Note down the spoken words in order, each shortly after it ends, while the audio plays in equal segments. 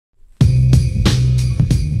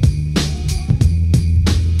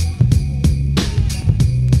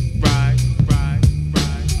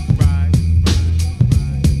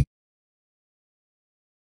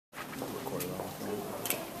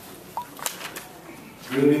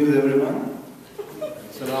Greetings, everyone.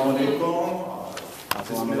 Assalamu alaikum.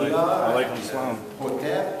 Bismillah. Alaikum salam.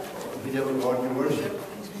 Hotep, whichever God you worship,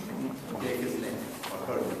 take his name or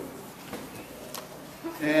her name.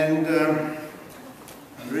 And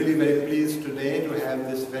I'm really very pleased today to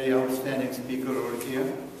have this very outstanding speaker over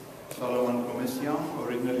here, Comissiong,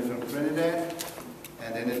 originally from Trinidad.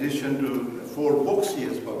 And in addition to 4 books he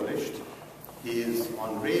has published, he is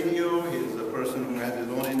on radio. He is a person who has his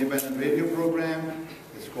own independent radio program.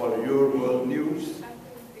 It's called Your World News.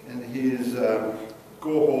 And he is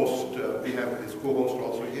co-host, we have his co-host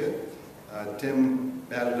also here, Tim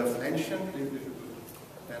Balda-Flenschen. Please, if you could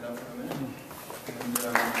stand up for a minute.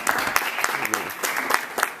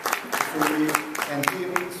 And he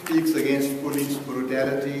speaks against police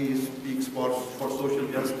brutality. He speaks for social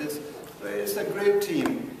justice. So it's a great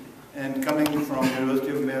team. And coming from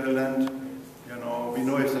University of Maryland, you know, we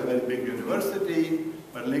know it's a very big university,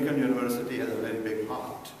 but Lincoln University has a very big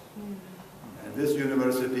heart. And this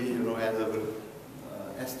university, you know, as our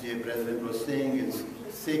SGA president was saying, is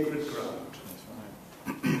sacred ground.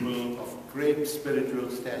 People of great spiritual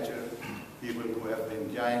stature, people who have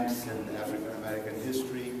been giants in African American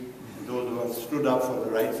history, and those who have stood up for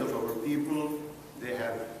the rights of our people, they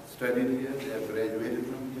have studied here, they have graduated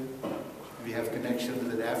from here. We have connections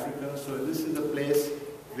with Africa, so this is a place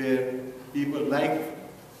where people like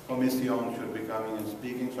Comissiong should be coming and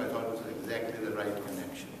speaking, so I thought it was exactly the right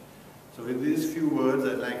connection. So with these few words,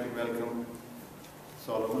 I'd like to welcome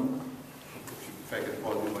Solomon, if I could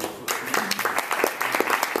call you by first name.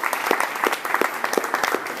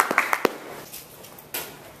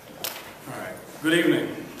 All right. Good evening.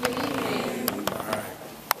 Good evening. All right.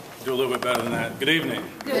 Do a little bit better than that. Good evening.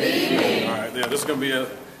 Good evening. All right. Yeah, this is going to be a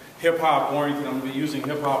hip-hop oriented. I'm going to be using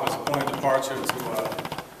hip-hop as a point of departure to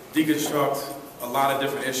deconstruct a lot of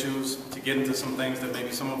different issues, to get into some things that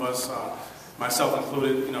maybe some of us, myself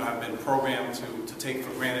included, you know, have been programmed to take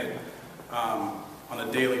for granted on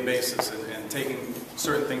a daily basis, and taking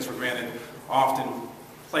certain things for granted often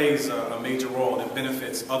plays a major role, and it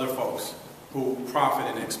benefits other folks who profit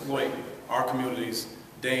and exploit our communities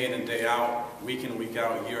day in and day out, week in and week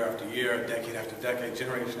out, year after year, decade after decade,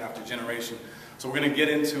 generation after generation. So we're going to get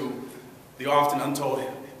into the often untold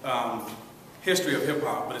history of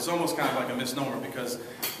hip-hop, but it's almost kind of like a misnomer because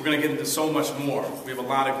we're going to get into so much more. We have a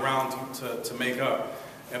lot of ground to make up.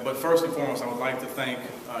 But first and foremost, I would like to thank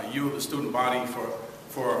you, the student body,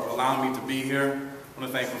 for allowing me to be here. I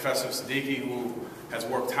want to thank Professor Siddiqui, who has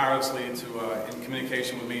worked tirelessly in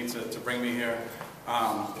communication with me to bring me here,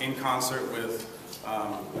 in concert with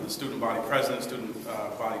the student body president, student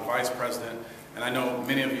body vice president. And I know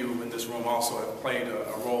many of you in this room also have played a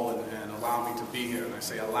role in allowing me to be here. And I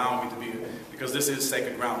say allowing me to be here because this is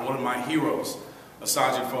sacred ground. One of my heroes,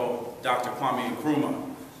 Asajifo, Dr. Kwame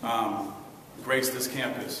Nkrumah, graced this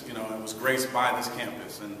campus, you know, and was graced by this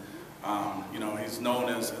campus. And, you know, he's known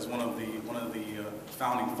as one of the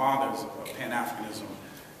founding fathers of Pan-Africanism,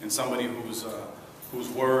 and somebody whose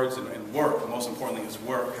words and work, most importantly his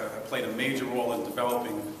work, have played a major role in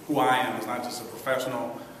developing who I am as not just a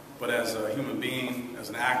professional, but as a human being, as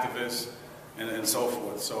an activist, and so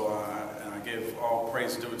forth. So and I give all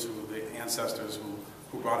praise due to the ancestors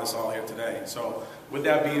who brought us all here today. So with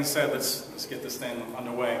that being said, let's get this thing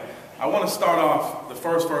underway. I want to start off the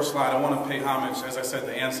first slide. I want to pay homage, as I said,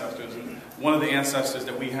 to ancestors. And one of the ancestors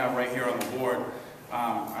that we have right here on the board,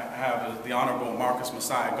 I have the Honorable Marcus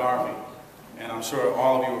Messiah Garvey. And I'm sure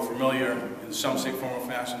all of you are familiar in some shape, form, or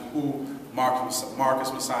fashion who Marcus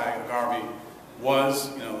Messiah Garvey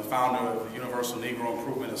was, you know, the founder of the Universal Negro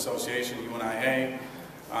Improvement Association, UNIA.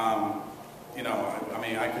 You know, I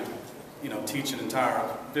mean, I could, you know, teach an entire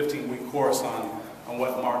 15-week course on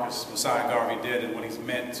what Marcus Messiah Garvey did and what he's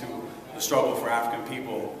meant to the struggle for African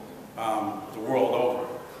people the world over.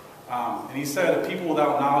 And he said, "A people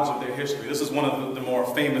without knowledge of their history." This is one of the more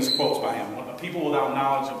famous quotes by him. "A people without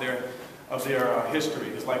knowledge of their history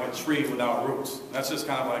is like a tree without roots." And that's just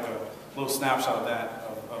kind of like a little snapshot of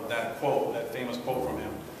that quote, that famous quote from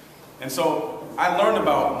him. And so I learned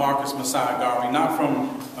about Marcus Messiah Garvey not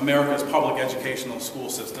from America's public educational school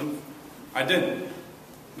system. I didn't.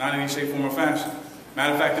 Not in any shape, form, or fashion.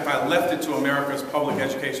 Matter of fact, if I left it to America's public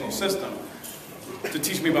educational system to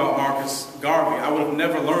teach me about Marcus Garvey, I would have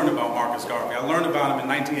never learned about Marcus Garvey. I learned about him in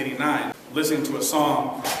 1989, listening to a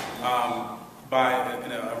song by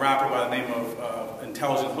a rapper by the name of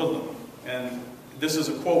Intelligent Hoodlum. And this is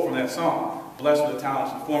a quote from that song. "Blessed with the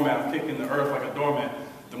talents and format, kicking the earth like a doormat.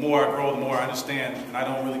 The more I grow, the more I understand, and I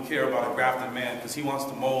don't really care about a grafted man because he wants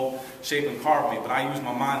to mold, shape, and carve me, but I use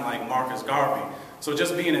my mind like Marcus Garvey." So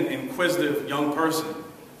just being an inquisitive young person,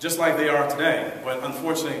 just like they are today, but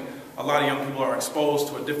unfortunately a lot of young people are exposed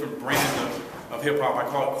to a different brand of hip-hop. I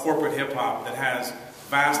call it corporate hip-hop, that has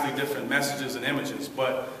vastly different messages and images.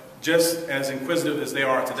 But just as inquisitive as they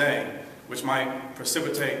are today, which might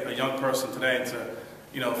precipitate a young person today to,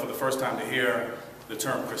 for the first time to hear the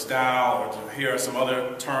term crystal, or to hear some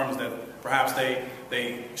other terms that perhaps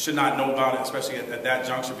they should not know about it, especially at that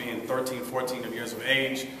juncture, being 13, 14 years of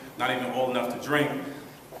age, not even old enough to drink.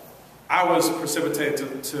 I was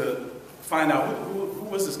precipitated to find out who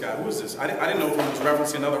was this guy, who was this? I didn't know if he was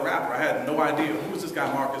referencing another rapper. I had no idea. Who was this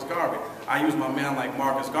guy, Marcus Garvey? I used my man like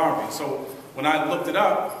Marcus Garvey. So when I looked it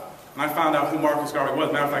up, and I found out who Marcus Garvey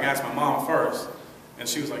was, matter of fact, I asked my mom first, and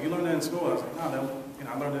she was like, "You learned that in school?" I was like, "No,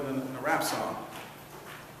 I learned it in a rap song."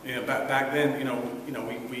 Back then, we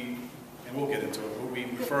and we'll get into it, but we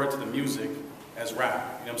referred to the music as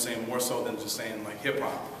rap. You know what I'm saying? More so than just saying like hip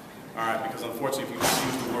hop. All right, because unfortunately, if you just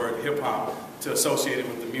use the word hip hop to associate it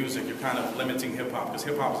with the music, you're kind of limiting hip hop, because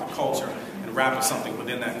hip hop is a culture and rap is something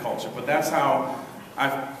within that culture. But that's how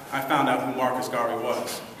I found out who Marcus Garvey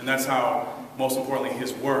was, and that's how, most importantly,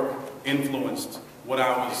 his work influenced what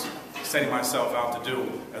I was setting myself out to do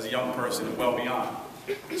as a young person and well beyond.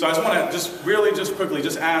 So I just want to just quickly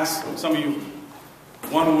ask some of you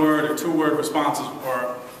one-word or two-word responses,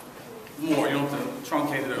 or more. You don't have to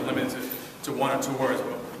truncate it or limit it to one or two words.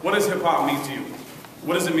 But what does hip-hop mean to you?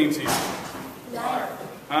 What does it mean to you? Art.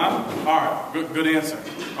 Huh? Art. Good answer.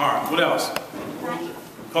 Art. What else?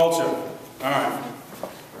 Culture. All right.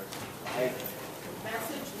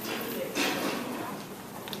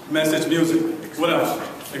 Message, music. What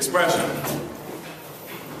else? Expression.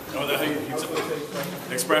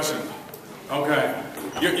 Expression. Okay.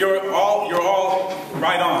 You're all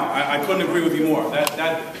right on. I couldn't agree with you more.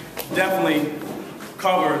 That definitely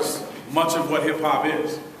covers much of what hip-hop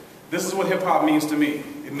is. This is what hip-hop means to me.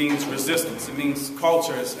 It means resistance. It means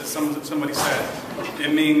culture, as somebody said.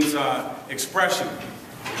 It means expression.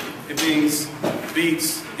 It means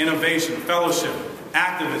beats, innovation, fellowship,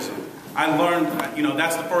 activism. I learned,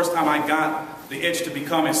 that's the first time I got the itch to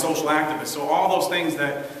become a social activist. So all those things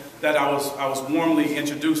that I was warmly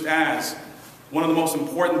introduced as, one of the most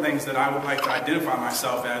important things that I would like to identify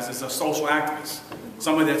myself as is a social activist.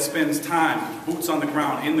 Somebody that spends time, boots on the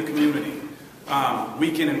ground, in the community,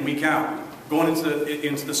 week in and week out, going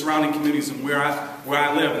into the surrounding communities and where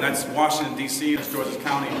I live, and that's Washington, D.C., that's Georgia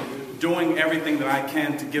County, doing everything that I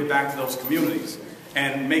can to give back to those communities,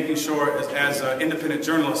 and making sure, as an independent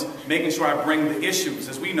journalist, making sure I bring the issues.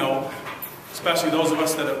 As we know, especially those of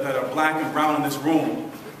us that are black and brown in this room,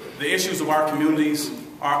 the issues of our communities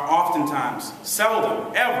are oftentimes,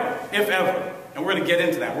 seldom, ever, if ever, and we're going to get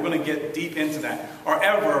into that, we're going to get deep into that, are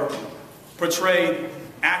ever portrayed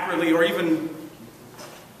accurately or even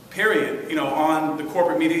period, on the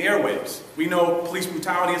corporate media airwaves. We know police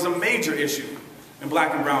brutality is a major issue in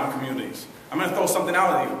black and brown communities. I'm going to throw something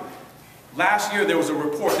out at you. Last year there was a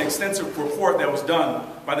report, an extensive report that was done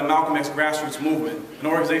by the Malcolm X grassroots movement, an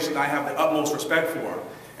organization that I have the utmost respect for.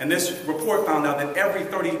 And this report found out that every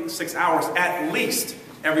 36 hours, at least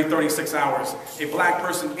every 36 hours, a black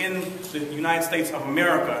person in the United States of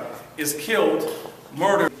America is killed,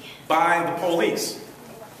 murdered by the police.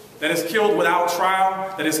 That is killed without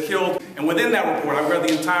trial, that is killed, and within that report, I read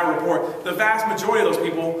the entire report, the vast majority of those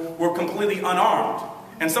people were completely unarmed.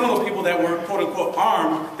 And some of those people that were quote-unquote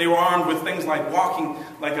armed, they were armed with things like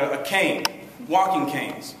a cane, walking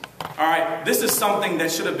canes. All right, this is something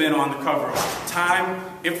that should have been on the cover of Time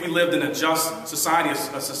if we lived in a just society,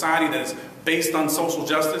 a society that is based on social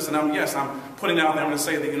justice. And I'm putting it out there, I'm going to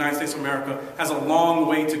say that the United States of America has a long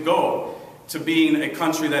way to go to being a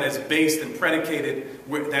country that is based and predicated,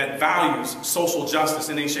 that values social justice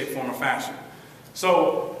in any shape, form, or fashion.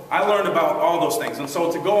 So I learned about all those things. And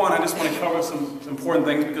so to go on, I just want to cover some important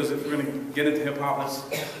things, because if we're going to get into hip-hop,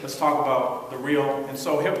 let's talk about the real. And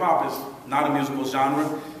so hip-hop is not a musical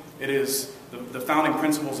genre. It is the founding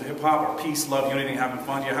principles of hip-hop are peace, love, unity, and having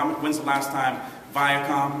fun. When's the last time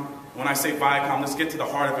Viacom? When I say Viacom, let's get to the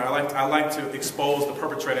heart of it. I like to expose the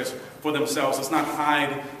perpetrators for themselves. Let's not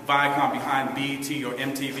hide Viacom behind BET or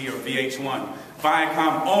MTV or VH1.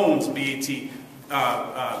 Viacom owns BET,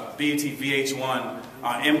 VH1,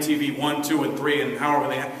 MTV 1, 2, and 3, and however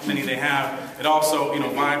many they have. It also,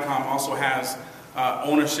 Viacom also has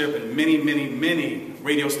ownership in many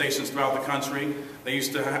radio stations throughout the country. They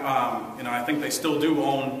used to, I think they still do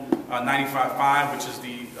own 95.5, which is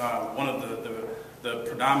one of the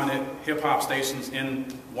predominant hip-hop stations in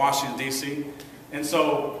Washington, D.C. And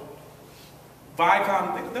so,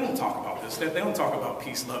 Viacom, they don't talk about this. They don't talk about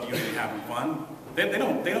peace, love, unity, having fun. They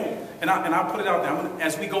don't. And I put it out there.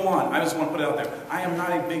 As we go on, I just want to put it out there. I am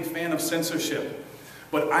not a big fan of censorship.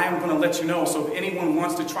 But I am going to let you know, so if anyone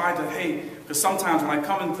wants to try to, hey, because sometimes when I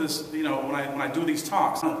come into this, you know, when I do these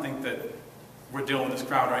talks, I don't think that we're dealing with this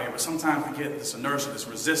crowd right here, but sometimes we get this inertia, this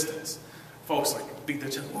resistance. Folks like beat their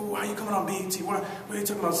chest, oh, why are you coming on BET? What are you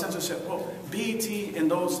talking about censorship? Well, BET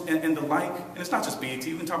and those and the like, and it's not just BET,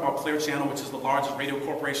 we can talk about Clear Channel, which is the largest radio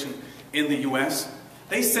corporation in the US.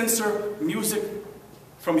 They censor music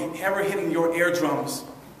from ever hitting your eardrums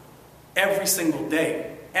every single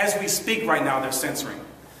day. As we speak right now, they're censoring.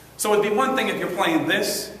 So it'd be one thing if you're playing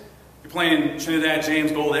this, you're playing Trinidad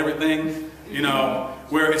James Gold, everything, you know,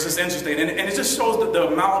 where it's just interesting. And it just shows the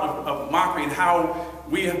amount of mockery and how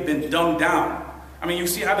we have been dumbed down. I mean, you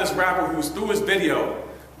see how this rapper who's through his video,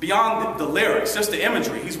 beyond the lyrics, just the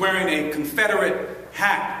imagery, he's wearing a Confederate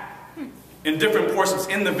hat in different portions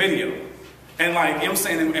in the video. And like, you know what I'm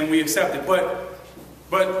saying, and we accept it.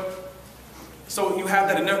 But so you have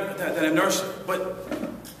that inertia. But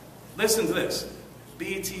listen to this.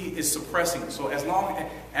 BET is suppressing. So as long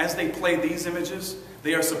as they play these images,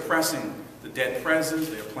 they are suppressing the Dead Presidents,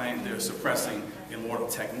 they're suppressing Immortal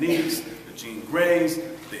Techniques, the Jean Greys,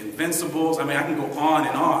 the Invincibles. I mean, I can go on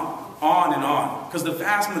and on. Because the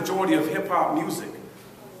vast majority of hip-hop music,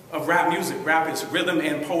 of rap is rhythm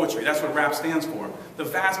and poetry. That's what rap stands for. The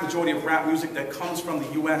vast majority of rap music that comes from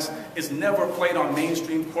the US is never played on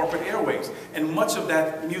mainstream corporate airwaves. And much of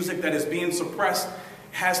that music that is being suppressed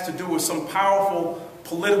has to do with some powerful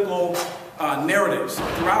political narratives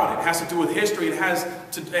throughout it. It has to do with history. It has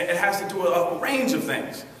to do with a range of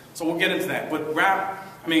things. So we'll get into that. But rap,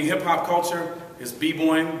 I mean, hip-hop culture is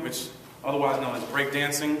b-boying, which otherwise known as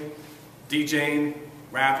breakdancing, DJing,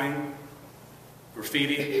 rapping,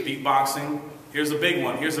 graffiti, beatboxing. Here's a big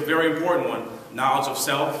one. Here's a very important one. Knowledge of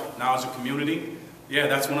self, knowledge of community. Yeah,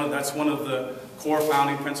 that's one of the core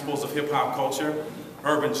founding principles of hip-hop culture.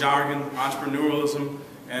 Urban jargon, entrepreneurialism,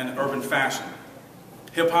 and urban fashion.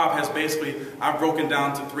 Hip-hop has basically, I've broken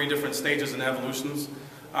down to 3 different stages and evolutions.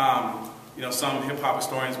 You know, some hip-hop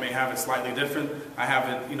historians may have it slightly different. I have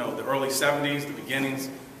it, you know, the early 70s, the beginnings,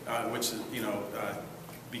 which, you know,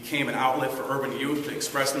 became an outlet for urban youth to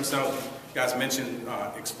express themselves. You guys mentioned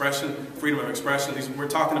expression, freedom of expression. We're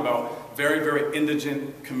talking about very, very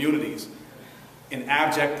indigent communities in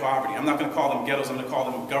abject poverty. I'm not going to call them ghettos, I'm going to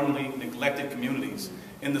call them governmentally neglected communities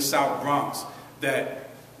in the South Bronx. That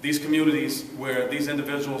these communities where these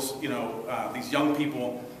individuals, you know, these young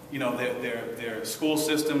people, you know, their school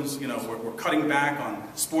systems, you know, were cutting back on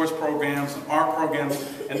sports programs and art programs,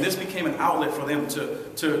 and this became an outlet for them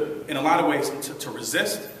to in a lot of ways, to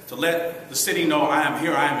resist, to let the city know I am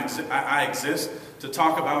here, I exist, to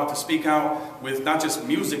talk about, to speak out with not just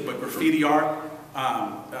music, but graffiti art,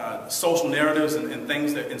 social narratives and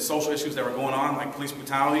things that, and social issues that were going on, like police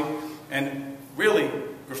brutality. And really,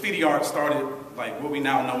 graffiti art started, like what we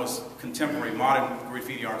now know as contemporary modern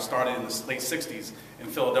graffiti art, started in the late 60s in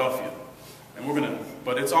Philadelphia. And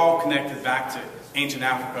but it's all connected back to ancient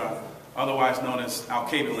Africa, otherwise known as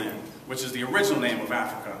Al-Qaeda land, which is the original name of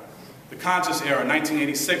Africa. The conscious era,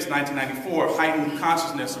 1986, 1994, heightened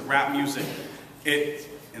consciousness of rap music.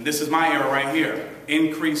 And this is my era right here,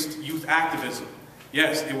 increased youth activism.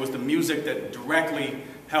 Yes, it was the music that directly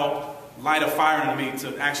helped light a fire in me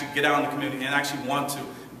to actually get out in the community and actually want to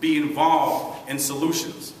be involved in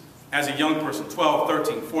solutions as a young person, 12,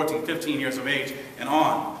 13, 14, 15 years of age and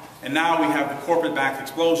on. And now we have the corporate-backed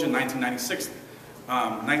explosion, 1996,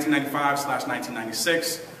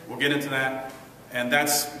 1995/1996. We'll get into that. And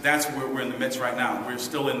that's where we're in the midst right now. We're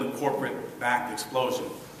still in the corporate-backed explosion.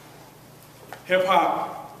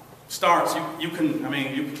 Hip-hop starts, we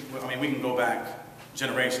can go back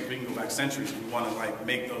generations, we can go back centuries if we want to like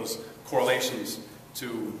make those correlations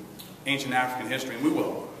to ancient African history, and we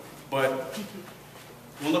will. But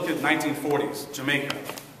we'll look at 1940s, Jamaica.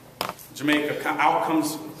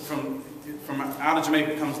 Out of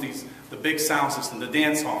Jamaica comes the big sound system, the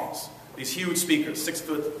dance halls, these huge speakers,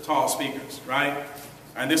 6-foot tall speakers, right?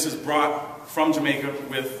 And this is brought from Jamaica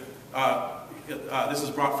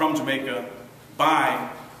by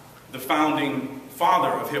the founding father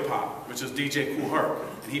of hip-hop, which is DJ Kool Herc.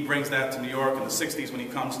 And he brings that to New York in the 60s when he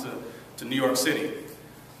comes to New York City.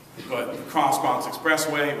 But the Cross Bronx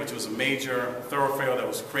Expressway, which was a major thoroughfare that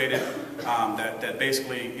was created, that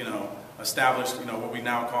basically, you know, established, you know, what we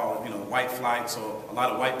now call, you know, white flight. So a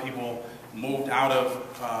lot of white people moved out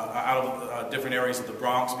of different areas of the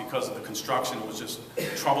Bronx because of the construction. It was just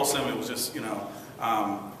troublesome. It was just, it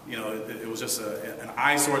was just an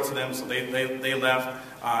eyesore to them. So they left.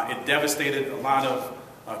 It devastated a lot of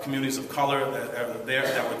communities of color that were there.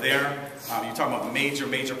 You're talking about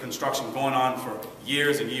major construction going on for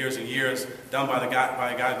years and years and years, done by a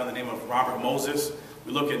guy by the name of Robert Moses.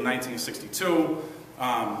 We look at 1962.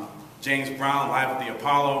 James Brown, Live at the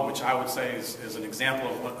Apollo, which I would say is an example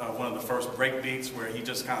of one of the first break beats, where he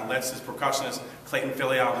just kind of lets his percussionist, Clayton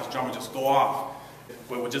Philliot, his drummer, just go off.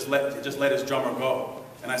 Where would just let his drummer go.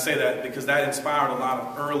 And I say that because that inspired a lot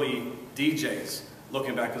of early DJs,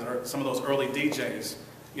 looking back, because some of those early DJs,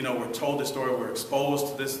 you know, were told this story, were exposed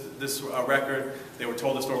to this record. They were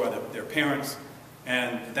told the story by their parents,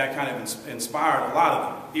 and that kind of inspired a lot of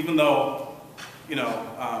them. Even though, you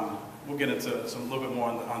know, we'll get into a little bit more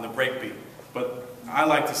on the breakbeat. But I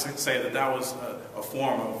like to say that that was a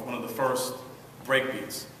form of one of the first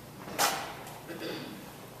breakbeats.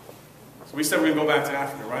 So we said we're going to go back to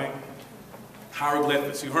Africa, right?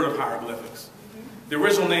 Hieroglyphics. You heard of hieroglyphics. The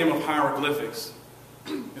original name of hieroglyphics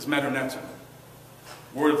is Medu-Neter,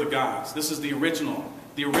 word of the gods. This is the original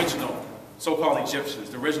so-called Egyptians,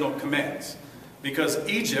 the original commands. Because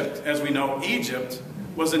Egypt, as we know, Egypt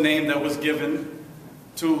was a name that was given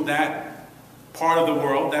to that part of the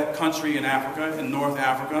world, that country in Africa, in North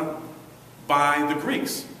Africa, by the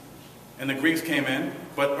Greeks. And the Greeks came in,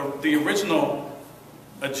 but the original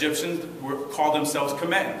Egyptians called themselves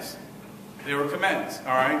Khmens. They were Khmens,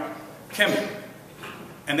 all right? Kemet.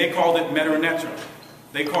 And they called it Medu-Neter.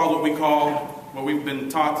 They called what we've been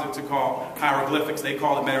taught to call hieroglyphics. They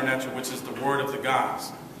called it Medu-Neter, which is the word of the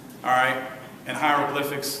gods, all right? And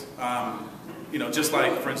hieroglyphics, you know, just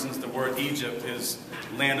like, for instance, the word Egypt is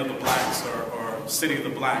land of the blacks or city of the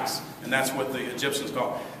blacks, and that's what the Egyptians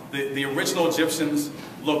called. The original Egyptians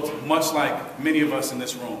looked much like many of us in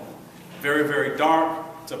this room. Very, very dark,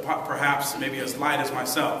 to perhaps maybe as light as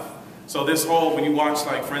myself. So this whole, when you watch,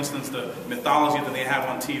 like, for instance, the mythology that they have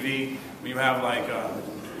on TV, when you have, like,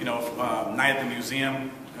 you know, Night at the Museum. I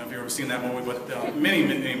don't know if you've ever seen that movie, but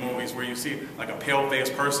many movies where you see, like, a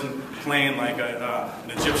pale-faced person playing, like,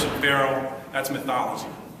 an Egyptian pharaoh. That's mythology.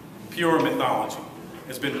 Pure mythology.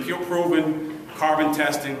 It's been proven, carbon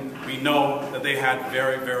testing. We know that they had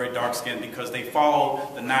very, very dark skin because they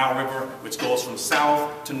followed the Nile River, which goes from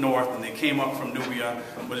south to north, and they came up from Nubia,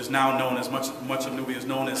 what is now known as, much of Nubia is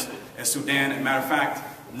known as Sudan. As a matter of fact,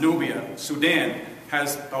 Sudan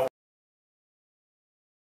has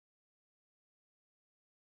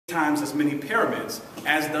times as many pyramids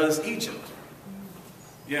as does Egypt.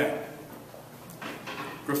 Yeah.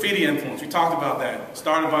 Graffiti influence, we talked about that.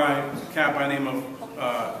 Started by a cat by the name of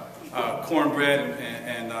Cornbread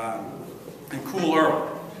and Cool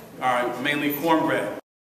Earl. All right, mainly Cornbread.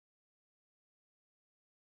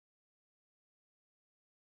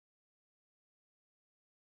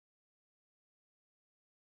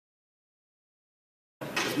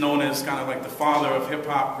 Is known as kind of like the father of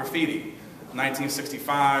hip-hop graffiti.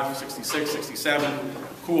 1965, 66, 67.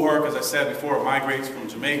 Cool Herc, as I said before, migrates from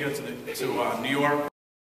Jamaica to New York.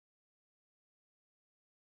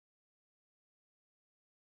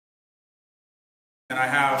 And I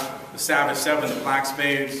have the Savage Seven, the Black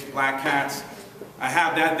Spades, Black Cats. I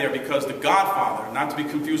have that there because the godfather, not to be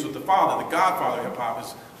confused with the father, the godfather of hip-hop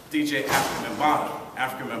is DJ Afrika Bambaataa.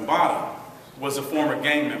 Afrika Bambaataa was a former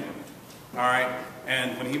gang member, all right?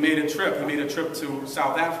 And when he made a trip to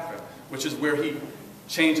South Africa, which is where he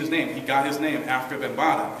changed his name. He got his name, Afrika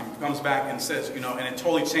Bambaataa, and comes back and says, you know, and it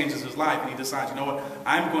totally changes his life, and he decides, you know what,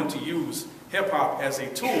 I'm going to use hip-hop as a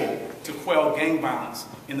tool to quell gang violence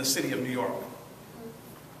in the city of New York.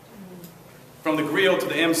 From the griot to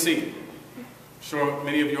the MC. I'm sure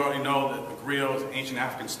many of you already know that the griot is an ancient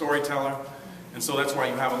African storyteller, and so that's why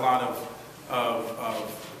you have a lot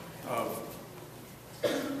of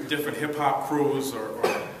different hip-hop crews or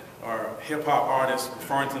hip-hop artists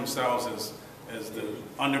referring to themselves as the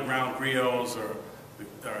underground griots or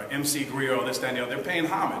MC griot, this, that, and the other. They're paying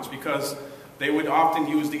homage because they would often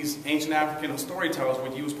use these ancient African storytellers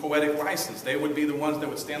would use poetic license. They would be the ones that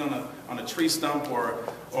would stand on a tree stump or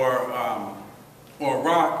a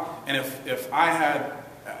rock, and if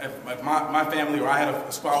my family or I had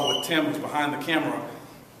a squabble with Tim, who's behind the camera,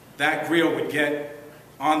 that griot would get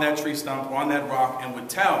on that tree stump or on that rock and would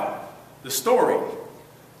tell the story,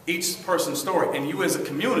 each person's story, and you as a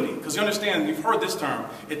community, because you understand, you've heard this term,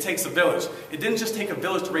 it takes a village. It didn't just take a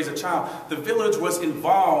village to raise a child. The village was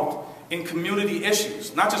involved in community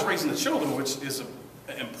issues, not just raising the children, which is an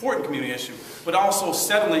important community issue, but also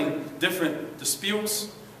settling different disputes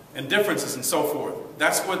and differences and so forth.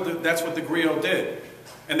 That's what the griot did.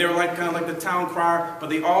 And they were like kind of like the town crier, but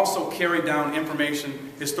they also carried down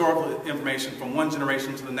information, historical information, from one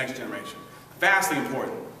generation to the next generation. Vastly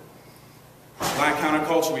important. Black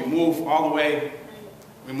counterculture, we move all the way,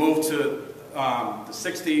 we move to the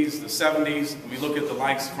 60s, the 70s, and we look at the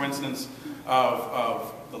likes, for instance,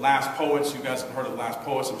 of the Last Poets. You guys have heard of the Last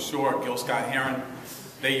Poets, I'm sure, Gil Scott-Heron.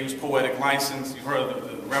 They use poetic license. You've heard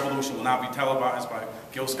of the revolution will not be televised by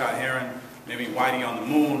Gil Scott-Heron, maybe Whitey on the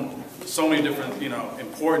Moon, so many different,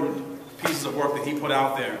 important pieces of work that he put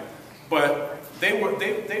out there. But they were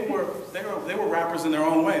rappers in their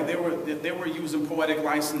own way. They were using poetic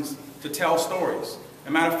license to tell stories. As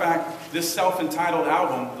a matter of fact, this self-entitled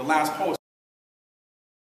album, The Last Post,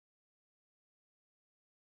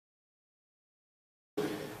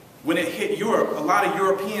 when it hit Europe, a lot of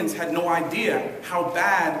Europeans had no idea how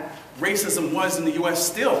bad racism was in the US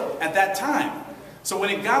still at that time. So when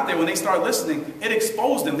it got there, when they started listening, it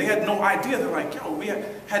exposed them. They had no idea. They're like, yo, we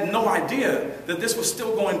had no idea that this was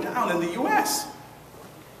still going down in the US.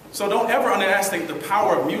 So don't ever underestimate the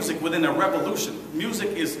power of music within a revolution. Music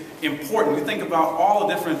is important. We think about all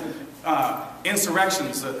the different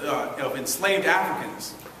insurrections of enslaved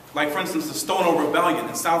Africans. Like, for instance, the Stono Rebellion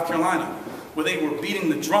in South Carolina, where they were beating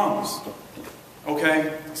the drums.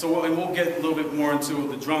 Okay? So we'll get a little bit more into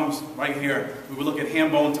the drums right here. We will look at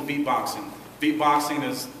ham bone to beatboxing. Beatboxing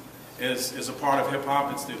is a part of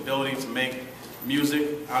hip-hop. It's the ability to make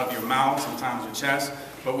music out of your mouth, sometimes your chest.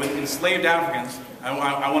 But with enslaved Africans,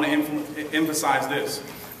 I want to emphasize this.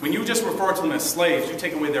 When you just refer to them as slaves, you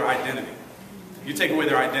take away their identity. You take away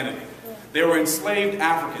their identity. They were enslaved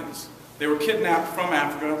Africans. They were kidnapped from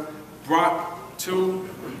Africa, brought to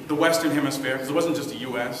the Western Hemisphere, because it wasn't just the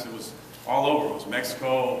U.S., it was all over. It was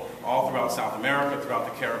Mexico, all throughout South America, throughout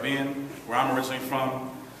the Caribbean, where I'm originally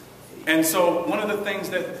from. And so one of the things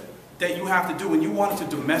that you have to do when you want to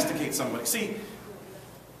domesticate somebody, see,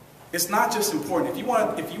 it's not just important. If you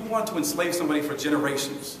want to enslave somebody for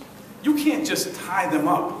generations, you can't just tie them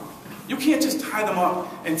up. You can't just tie them up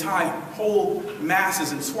and tie whole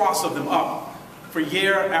masses and swaths of them up for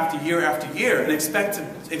year after year after year and expect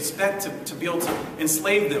to be able to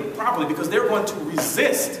enslave them properly, because they're going to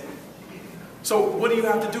resist. So what do you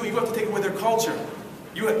have to do? You have to take away their culture.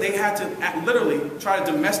 They had to literally try to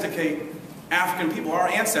domesticate African people, our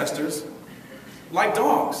ancestors, like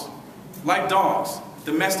dogs. Like dogs.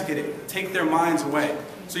 Domesticate it. Take their minds away.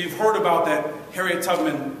 So you've heard about that Harriet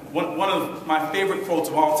Tubman, one of my favorite quotes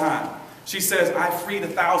of all time. She says, "I freed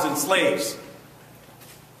 1,000 slaves.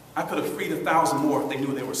 I could have freed 1,000 more if they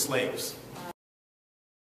knew they were slaves."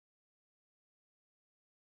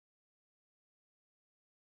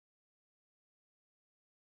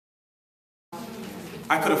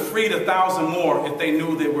 I could have freed 1,000 more if they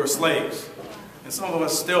knew they were slaves. And some of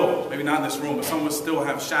us still, maybe not in this room, but some of us still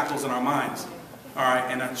have shackles in our minds. All right,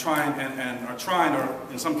 and are trying, or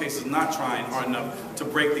in some cases not trying hard enough to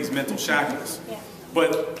break these mental shackles.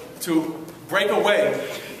 But to break away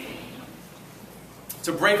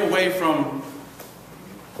from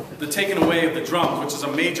the taking away of the drums, which is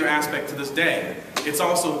a major aspect to this day. It's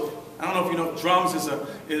also, I don't know if you know, drums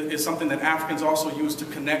is something that Africans also use to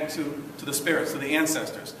connect to the spirits, to the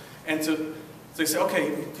ancestors. And they say,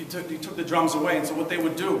 okay, you took the drums away, and so what they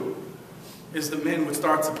would do is the men would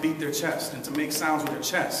start to beat their chest and to make sounds with their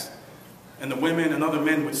chest. And the women and other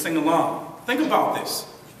men would sing along. Think about this.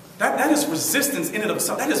 That is resistance in and of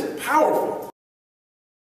itself. That is powerful.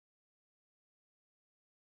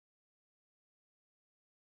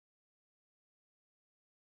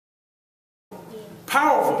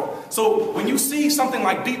 Powerful. So when you see something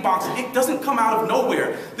like beatboxing, it doesn't come out of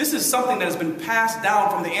nowhere. This is something that has been passed down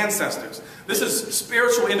from the ancestors. This is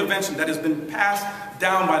spiritual intervention that has been passed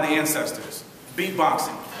down by the ancestors.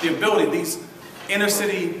 Beatboxing. The ability, these inner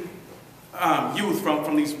city youth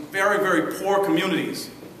from these very, very poor communities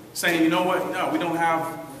saying, you know what, no, we don't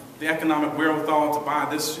have the economic wherewithal to buy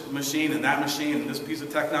this machine and that machine and this piece of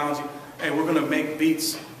technology. Hey, we're going to make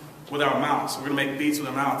beats with our mouths. We're going to make beats with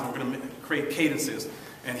our mouths, and we're going to create cadences.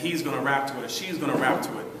 And he's going to rap to it, or she's going to rap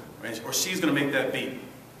to it, or she's going to make that beat.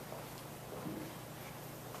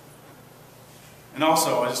 And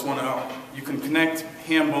also, I just want to, you can connect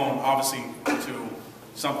ham bone, obviously, to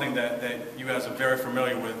something that you guys are very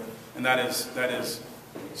familiar with, and that is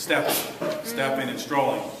stepping and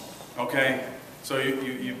strolling. Okay? So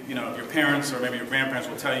you know, your parents or maybe your grandparents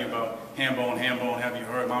will tell you about ham bone. Have you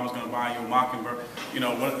heard? Mama's going to buy you a mockingbird.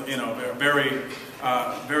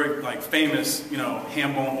 Very like famous,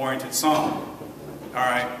 ham bone oriented song. All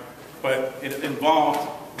right, but it involved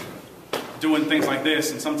doing things like this,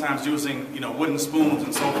 and sometimes using wooden spoons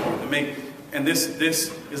and so forth to make. And this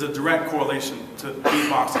is a direct correlation to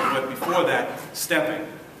beatboxing. But before that,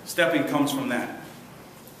 stepping comes from that.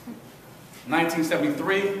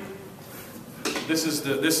 1973. This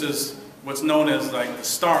is what's known as like the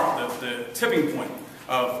start, the tipping point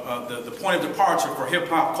of the point of departure for hip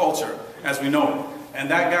hop culture as we know it. And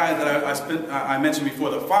that guy that I mentioned before,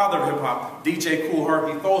 the father of hip hop, DJ Kool Herc,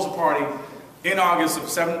 he throws a party in August of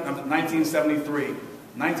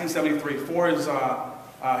 1973 for his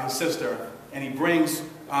sister, and he brings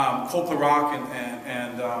Coke Rock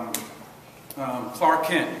and Clark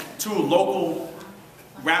Kent, two local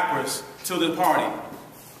rappers, to the party,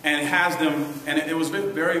 and has them. And it was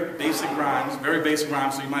very basic rhymes,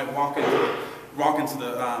 So you might walk into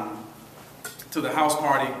the house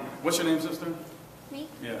party. What's your name, sister? Me?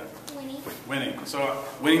 Yeah. Winnie. Winnie. So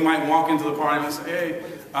Winnie might walk into the party and say, hey,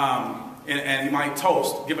 and he might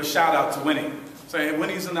toast, give a shout out to Winnie. Say, hey,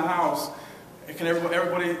 Winnie's in the house. Can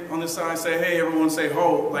everybody on this side say, hey, everyone say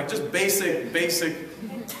ho, like just basic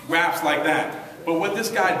raps like that. But what this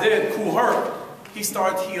guy did, Kool Herc, he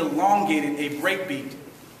elongated a breakbeat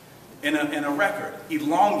in a record.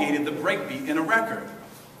 Elongated the breakbeat in a record,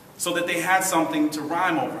 so that they had something to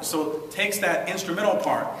rhyme over. So takes that instrumental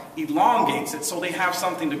part, elongates it, so they have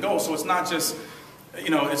something to go. So it's not just,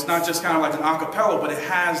 it's not just kind of like an a cappella, but it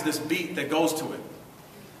has this beat that goes to it.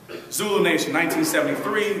 Zulu Nation,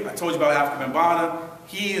 1973. I told you about Afrika Bambaataa.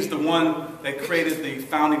 He is the one that created the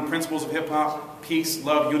founding principles of hip-hop: peace,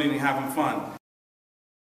 love, unity, and having fun.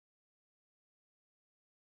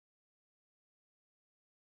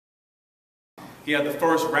 He had the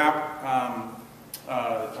first rap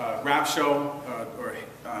show where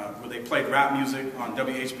they played rap music on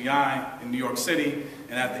WHBI in New York City,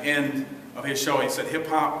 and at the end of his show he said,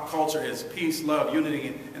 hip-hop culture is peace, love,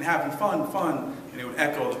 unity, and having fun, and it would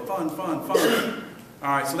echo the fun.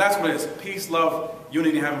 Alright, so that's what it is: peace, love,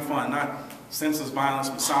 unity, and having fun, not senseless violence,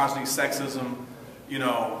 misogyny, sexism,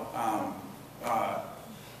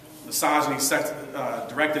 misogyny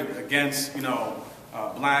directed against,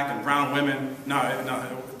 black and brown women. No,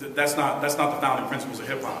 that's not the founding principles of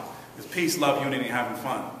hip-hop. It's peace, love, unity, and having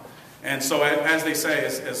fun. And so, as they say,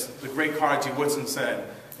 as the great Carter G. Woodson said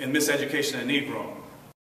in Miseducation of the Negro,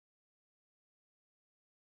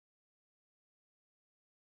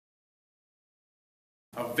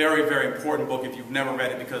 a very, very important book if you've never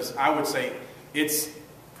read it, because I would say it's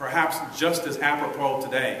perhaps just as apropos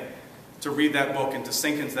today to read that book and to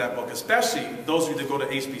sink into that book, especially those of you that go to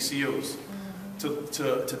HBCUs.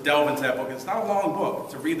 To delve into that book. It's not a long book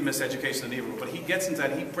to read the Miseducation of the Negro, but he gets into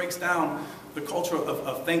that. He breaks down the culture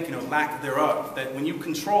of thinking, or lack thereof, that when you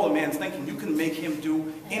control a man's thinking, you can make him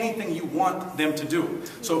do anything you want them to do.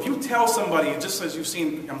 So if you tell somebody, just as you've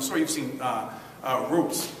seen, I'm sure you've seen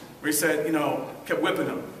Roots, where he said, kept whipping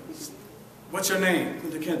him. What's your name?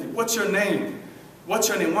 What's your name? What's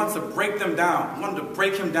your name? Wants to break them down. Wanted to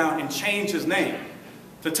break him down and change his name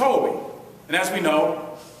to Toby. And as we know,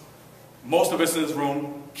 most of us in this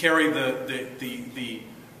room carry the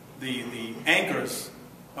anchors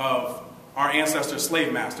of our ancestors'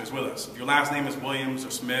 slave masters with us. If your last name is Williams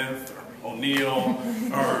or Smith or O'Neill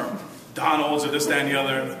or Donalds or this, that, and the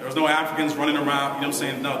other, there was no Africans running around. You know what I'm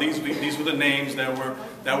saying? No, these were the names that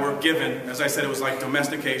were given. As I said, it was like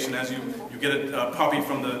domestication. As you get a puppy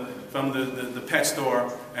from the pet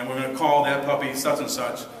store, and we're going to call that puppy such and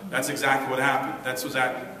such. That's exactly what happened. That's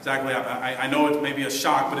exactly what happened. I know it may be a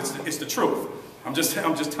shock, but it's the truth. I'm just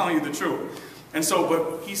telling you the truth. And so,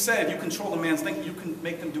 but he said, you control a man's thinking, you can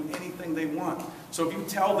make them do anything they want. So if you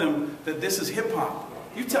tell them that this is hip-hop,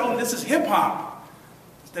 you tell them this is hip-hop,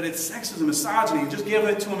 that it's sexism, misogyny, just give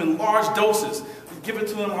it to them in large doses. Give it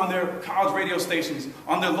to them on their college radio stations,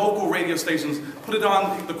 on their local radio stations, put it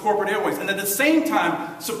on the corporate airways, and at the same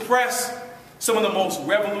time, suppress some of the most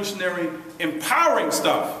revolutionary, empowering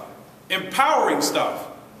stuff.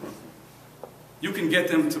 You can get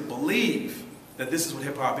them to believe that this is what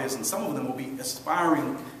hip-hop is, and some of them will be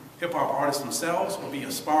aspiring hip-hop artists themselves, will be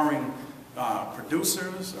aspiring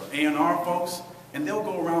producers or A&R folks, and they'll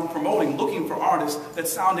go around promoting, looking for artists that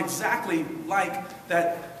sound exactly like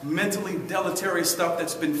that mentally deleterious stuff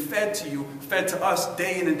that's been fed to you, fed to us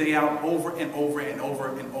day in and day out, over and over and over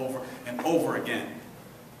and over and over again.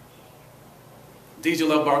 DJ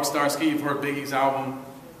Lovebug Starsky, you've heard Biggie's album.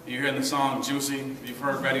 You're hearing the song Juicy. You've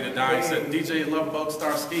heard Ready to Die. He said DJ Lovebug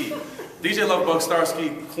Starsky. DJ Lovebug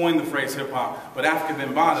Starsky coined the phrase hip-hop, but Afrika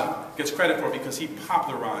Bambaataa gets credit for it because he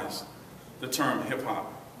popularized the term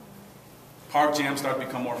hip-hop. Park jams started to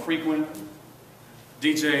become more frequent.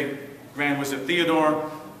 DJ Grand Wizard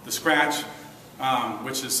Theodore, the scratch,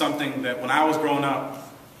 which is something that when I was growing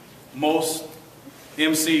up, most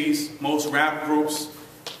MCs, most rap groups,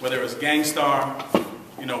 whether it was Gangstar,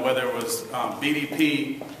 whether it was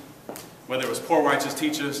BDP, whether it was Poor Righteous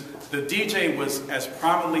Teachers, the DJ was as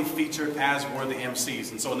prominently featured as were the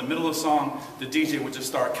MCs. And so in the middle of the song, the DJ would just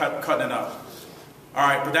start cutting it up. All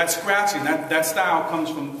right, but that scratching, that style comes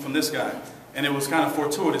from this guy. And it was kind of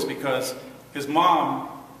fortuitous because his mom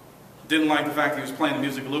didn't like the fact that he was playing the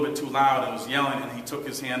music a little bit too loud and was yelling, and he took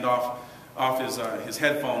his hand off his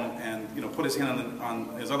headphone and put his hand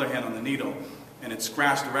on his other hand on the needle. and it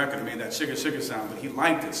scratched the record and made that sugar sugar sound, but he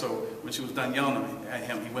liked it. So when she was done yelling at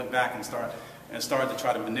him, he went back and started to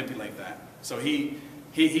try to manipulate that. So he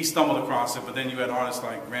stumbled across it, but then you had artists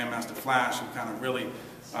like Grandmaster Flash who kind of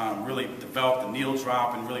really developed the needle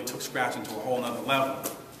drop and really took scratching to a whole nother level.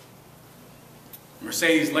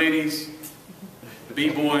 Mercedes Ladies,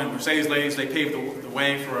 B-Boy, Mercedes Ladies, they paved the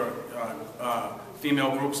way for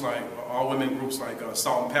female groups like, all-women groups like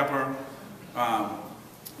Salt and Pepper.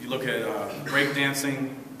 You look at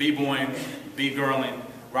breakdancing, B-Boying, B-girling,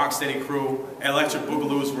 Rocksteady Crew, Electric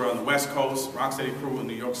Boogaloos were on the West Coast, Rocksteady Crew in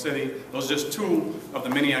New York City. Those are just two of the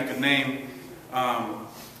many I could name.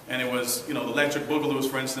 And it was, you know, the Electric Boogaloos,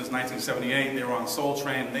 for instance, 1978, they were on Soul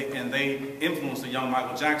Train, and they influenced the young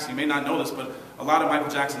Michael Jackson. You may not know this, but a lot of Michael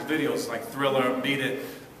Jackson's videos, like Thriller, Beat It,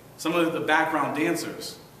 some of the background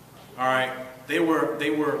dancers, all right, they were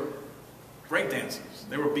break dancers.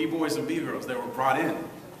 They were B-boys and B-girls. They were brought in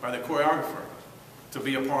by the choreographer to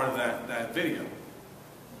be a part of that video.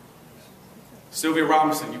 Sylvia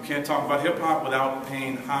Robinson, you can't talk about hip-hop without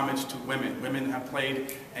paying homage to women. Women have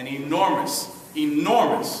played an enormous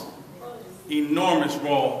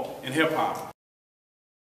role in hip-hop.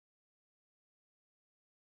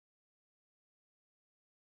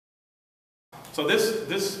 So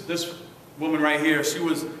this woman right here, she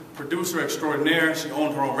was producer extraordinaire. She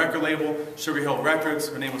owned her own record label, Sugar Hill Records.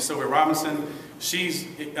 Her name was Sylvia Robinson. She's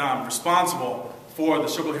responsible for the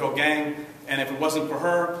Sugar Hill Gang. And if it wasn't for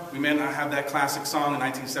her, we may not have that classic song in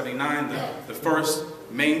 1979, the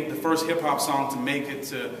first hip-hop song to make it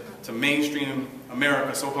to mainstream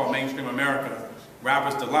America, so-called mainstream America,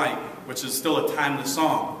 Rapper's Delight, which is still a timeless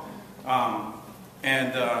song.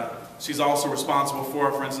 She's also responsible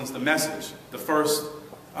for instance, The Message, the first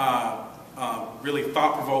really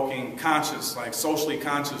thought-provoking, conscious, like socially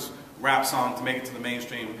conscious rap song to make it to the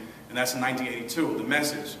mainstream, and that's in 1982, The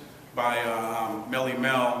Message by Melly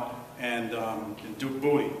Mel and Duke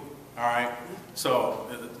Booty. All right, so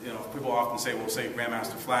you know, people often say, we'll say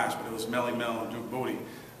Grandmaster Flash, but it was Melly Mel and Duke Booty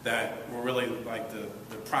that were really like the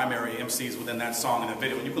primary MCs within that song and that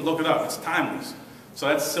video. And you can look it up; it's timeless. So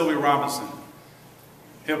that's Sylvia Robinson.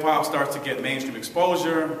 Hip hop starts to get mainstream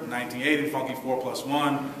exposure. 1980, Funky 4+1.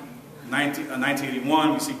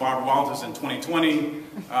 1981, we see Barbara Walters in 2020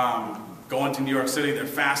 going to New York City. They're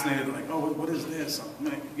fascinated, like, oh, what is this?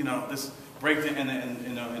 You know, this breakdown,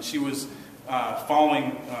 and she was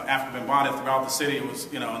following Afrika Bambaataa throughout the city. It was,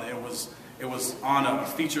 you know, it was on a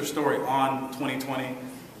feature story on 2020.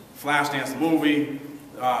 Flashdance the movie,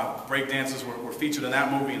 breakdancers were featured in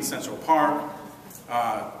that movie in Central Park.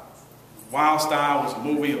 Wild Style was a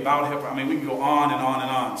movie about hip hop. I mean, we can go on and on and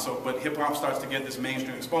on. So, but hip hop starts to get this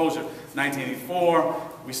mainstream exposure. 1984,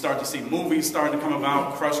 we start to see movies starting to come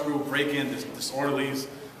about. Crush Group, Break-In, Disorderlies,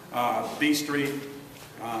 Beat Street.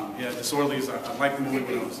 Yeah, Disorderlies. I liked the movie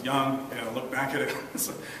when I was young. Yeah, I look back at it. It's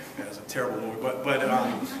a terrible movie. But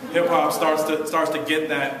hip hop starts to get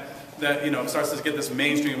that you know, starts to get this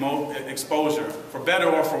mainstream exposure, for better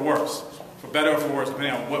or for worse. For better or for worse,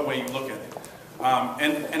 depending on what way you look at it.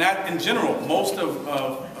 And that, in general, most of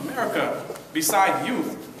America, beside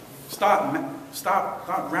youth,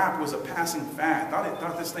 thought rap was a passing fad.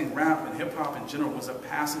 Thought this thing, rap and hip-hop in general, was a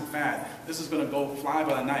passing fad. This is going to go fly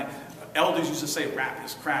by the night. Elders used to say rap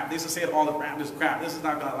is crap. They used to say it all the rap is crap. This is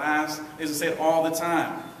not going to last. They used to say it all the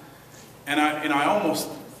time. And I almost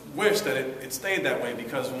wish that it stayed that way,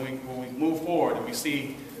 because when we move forward and we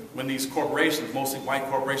see when these corporations, mostly white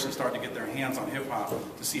corporations, start to get their hands on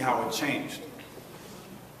hip-hop, to see how it changed.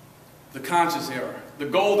 The conscious era, the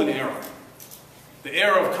golden era, the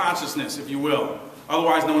era of consciousness, if you will,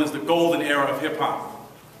 otherwise known as the golden era of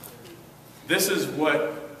hip-hop. This is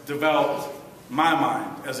what developed my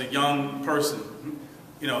mind as a young person.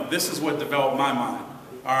 You know, this is what developed my mind.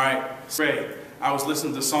 All right, great. I was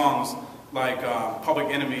listening to songs like Public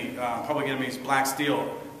Enemy's Black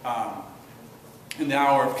Steel, In the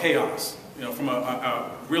Hour of Chaos. You know, from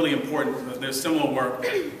a really important, there's similar work,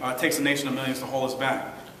 Takes a Nation of Millions to Hold Us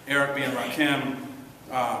Back. Eric B. and Rakim,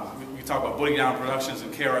 we talk about Booty Down Productions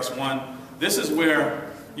and KRS-One. This is where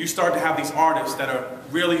you start to have these artists that are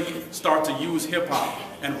really start to use hip-hop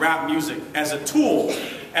and rap music as a tool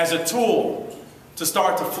to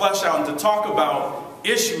start to flesh out and to talk about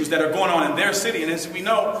issues that are going on in their city. And as we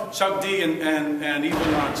know, Chuck D and even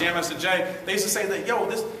Jam Master Jay, they used to say that, yo,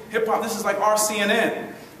 this hip-hop, this is like our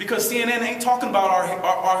CNN. Because CNN ain't talking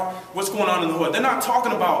about what's going on in the hood. They're not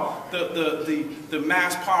talking about the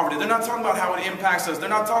mass poverty. They're not talking about how it impacts us. They're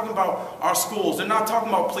not talking about our schools. They're not talking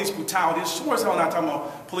about police brutality. It's sure as hell not talking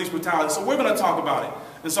about police brutality. So we're going to talk about it.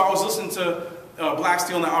 And so I was listening to Black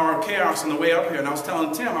Steel in the Hour of Chaos on the way up here, and I was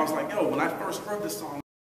telling Tim, I was like, yo, when I first heard this song,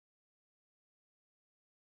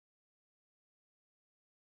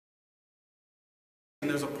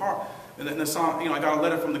 in the song, you know, I got a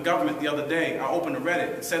letter from the government the other day. I opened and read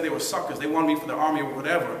it. It said they were suckers. They wanted me for the army or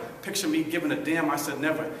whatever. Picture me giving a damn. I said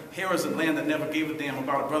never. Here is a land that never gave a damn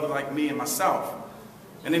about a brother like me and myself.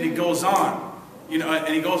 And then he goes on, you know,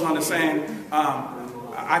 and he goes on to saying,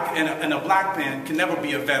 and a black man can never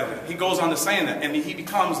be a veteran. He goes on to saying that, and he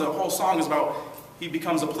becomes, the whole song is about, he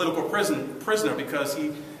becomes a political prisoner because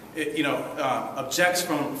he, you know, objects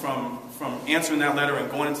from answering that letter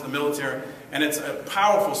and going into the military. And it's a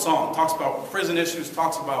powerful song. It talks about prison issues,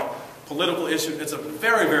 talks about political issues. It's a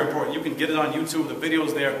very, very important. You can get it on YouTube. The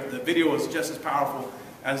video's there. The video is just as powerful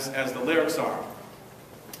as the lyrics are.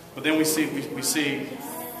 But then we see,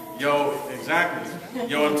 yo, exactly,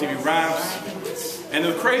 yo MTV Raps. And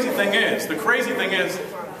the crazy thing is,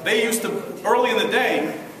 they used to, early in the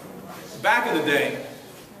day, back in the day,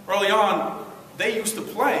 early on, they used to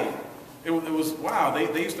play. It was, wow,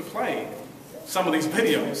 they used to play some of these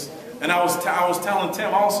videos. And I was telling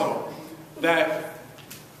Tim also that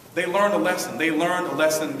they learned a lesson. They learned a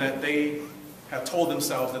lesson that they have told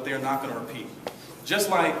themselves that they're not going to repeat. Just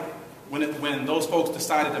like when those folks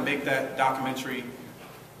decided to make that documentary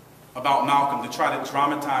about Malcolm, to try to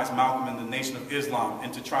dramatize Malcolm and the Nation of Islam,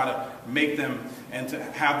 and to try to make them and to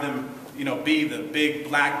have them, you know, be the big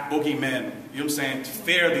black boogeymen, you know what I'm saying, to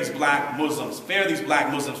fear these black Muslims, fear these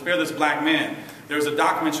black Muslims, fear this black man. There's a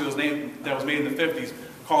documentary that was made in the 50s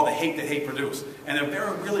called The Hate That Hate Produced. And they're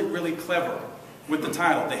very, really, really clever with the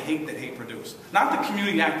title, The Hate That Hate Produced. Not the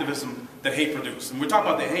community activism that hate produced. And we're talking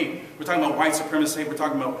about the hate. We're talking about white supremacist hate. We're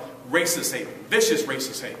talking about racist hate, vicious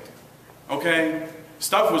racist hate. Okay?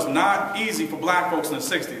 Stuff was not easy for black folks in the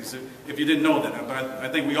 60s, if you didn't know that. But I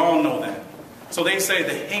think we all know that. So they say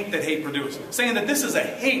the hate that hate produced. Saying that this is a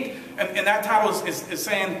hate, and that title is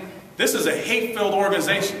saying this is a hate-filled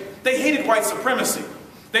organization. They hated white supremacy.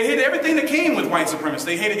 They hated everything that came with white supremacy.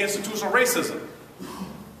 They hated institutional racism.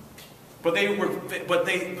 But they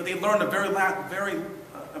learned a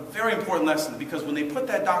very important lesson, because when they put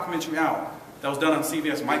that documentary out that was done on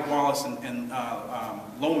CBS, Mike Wallace and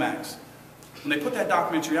Lomax, when they put that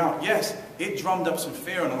documentary out, yes, it drummed up some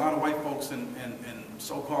fear in a lot of white folks in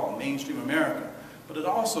so-called mainstream America. But it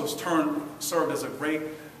also served as a great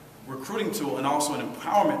recruiting tool and also an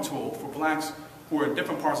empowerment tool for blacks who were in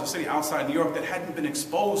different parts of the city outside New York that hadn't been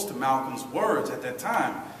exposed to Malcolm's words at that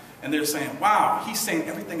time. And they're saying, wow, he's saying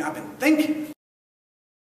everything I've been thinking.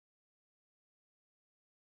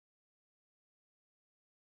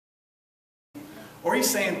 Or he's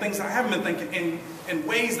saying things that I haven't been thinking in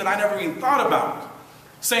ways that I never even thought about.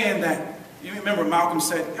 Saying that, you remember Malcolm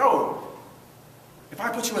said, yo, if I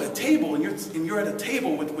put you at a table and you're at a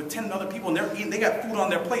table with 10 other people and they're eating, they got food on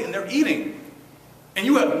their plate and they're eating, and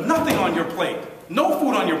you have nothing on your plate, no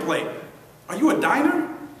food on your plate, are you a diner?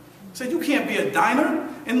 He said, you can't be a diner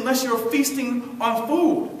unless you're feasting on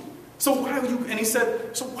food. So why would you, and he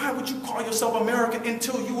said, so why would you call yourself American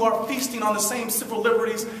until you are feasting on the same civil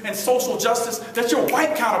liberties and social justice that your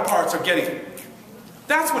white counterparts are getting?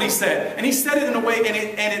 That's what he said. And he said it in a way, and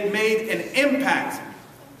it made an impact.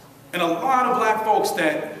 And a lot of black folks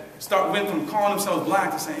that went from calling themselves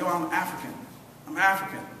black to saying, yo, I'm African. I'm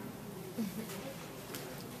African.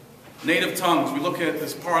 Native tongues, we look at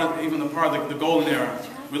this part of, even the part of the golden era.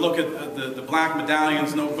 We look at the black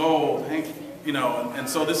medallions, no gold, you know, and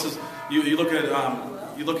so this is, you look at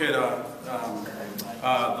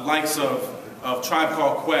the likes of Tribe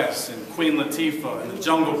Called Quest and Queen Latifah and the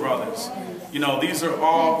Jungle Brothers. You know, these are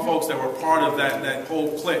all folks that were part of that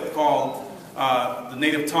whole clique called the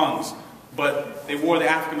Native Tongues, but they wore the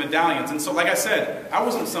African medallions. And so, like I said, I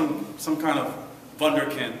wasn't some kind of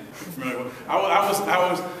wunderkind.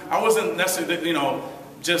 I wasn't necessarily, you know,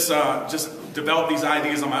 just develop these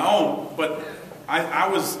ideas on my own, but I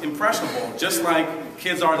was impressionable, just like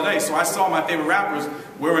kids are today. So I saw my favorite rappers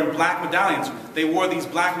wearing black medallions. They wore these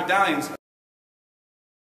black medallions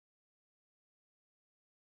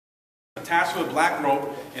attached to a black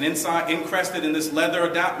rope, and inside, encrusted in this leather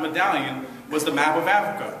medallion, was the map of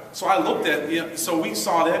Africa. So I looked at, you know, so we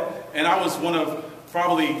saw that, and I was one of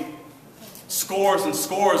probably scores and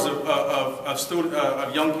scores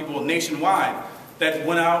of young people nationwide that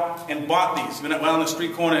went out and bought these, went on the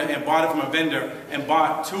street corner and bought it from a vendor and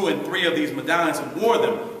bought 2 and 3 of these medallions and wore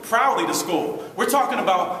them proudly to school. We're talking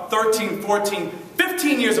about 13, 14,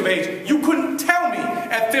 15 years of age. You couldn't tell me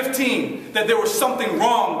at 15 that there was something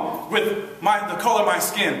wrong with the color of my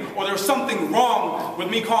skin, or there was something wrong with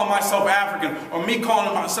me calling myself African, or me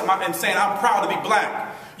calling myself and saying I'm proud to be black.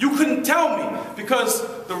 You couldn't tell me, because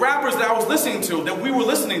the rappers that I was listening to, that we were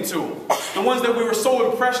listening to, the ones that we were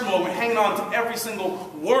so impressionable with, hanging on to every single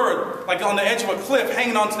word, like on the edge of a cliff,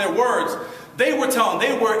 hanging on to their words, they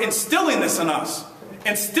were instilling this in us.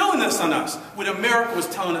 instilling this on us, when America was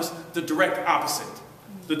telling us the direct opposite.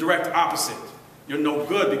 The direct opposite. You're no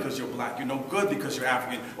good because you're black. You're no good because you're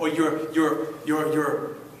African. Or you're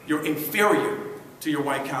inferior to your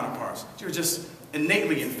white counterparts. You're just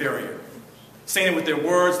innately inferior. Saying it with their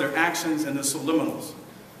words, their actions, and their subliminals.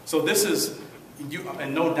 So this is,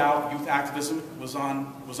 and no doubt, youth activism was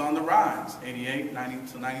on the rise. 88,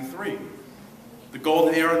 90 to 93. The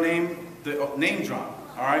golden era name drop.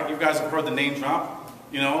 All right, you guys have heard the name drop.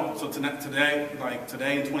 You know, so today in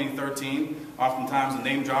 2013, oftentimes the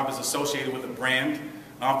name drop is associated with a brand.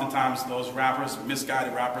 Oftentimes those rappers,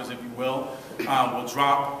 misguided rappers, if you will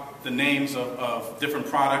drop the names of different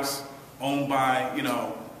products owned by, you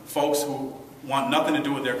know, folks who want nothing to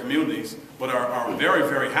do with their communities, but are very,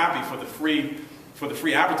 very happy for the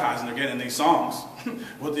free advertising they're getting in these songs.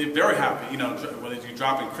 Well, they're very happy, you know, whether you're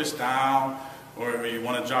dropping Cristal, or you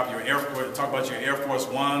want to drop your talk about your Air Force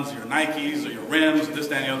Ones, your Nikes, or your rims, or this,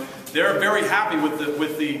 that, and the other. They're very happy with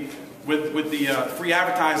the free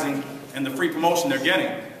advertising and the free promotion they're getting.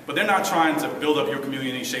 But they're not trying to build up your community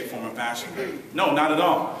in any shape, form, or fashion. No, not at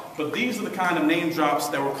all. But these are the kind of name drops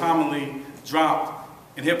that were commonly dropped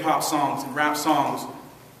in hip-hop songs and rap songs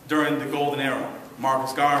during the golden era.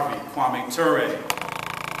 Marcus Garvey, Kwame Ture.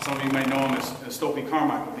 Some of you may know him as Stokely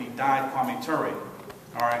Carmichael. He died Kwame Ture.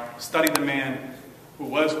 All right, study the man who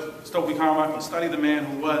was Stokely Carmichael, and study the man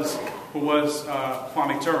who was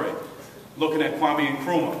Kwame Ture. Looking at Kwame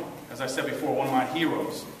Nkrumah, as I said before, one of my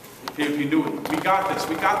heroes. If you knew it, we got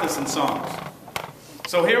this in songs.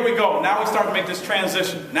 So here we go. Now we start to make this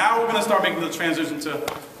transition. Now we're going to start making the transition to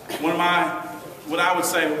one of what I would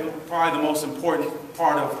say, probably the most important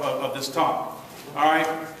part of this talk. All right,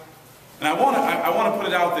 and I want to put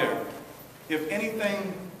it out there. If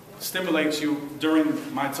anything stimulates you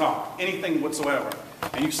during my talk, anything whatsoever,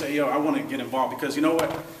 and you say, yo, I want to get involved, because you know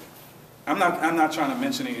what? I'm not trying to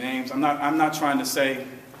mention any names. I'm not trying to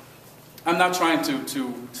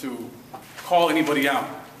call anybody out.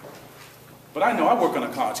 But I know I work on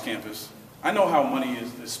a college campus. I know how money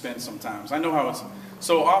is spent sometimes. I know how it's,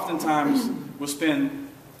 so oftentimes we'll spend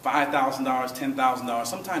 $5,000, $10,000,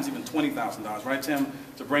 sometimes even $20,000, right, Tim,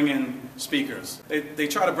 to bring in speakers. They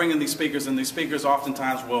try to bring in these speakers, and these speakers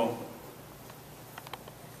oftentimes will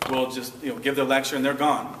just, you know, give their lecture, and they're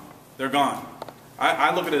gone. They're gone.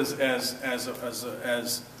 I look at it as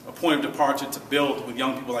a point of departure to build with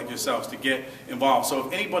young people like yourselves, to get involved. So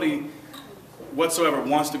if anybody whatsoever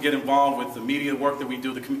wants to get involved with the media work that we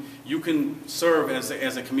do, you can serve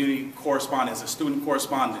as a community correspondent, as a student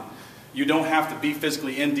correspondent. You don't have to be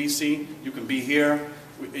physically in DC. You can be here.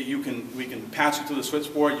 We can patch you through the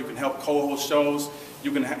switchboard. You can help co-host shows.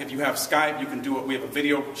 You can, if you have Skype, you can do it. We have a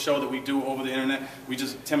video show that we do over the internet.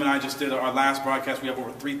 Tim and I just did our last broadcast. We have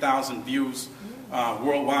over 3,000 views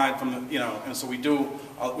worldwide from the, you know, and so we do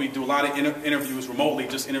a lot of interviews remotely.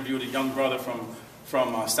 Just interviewed a young brother from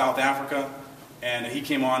South Africa, and he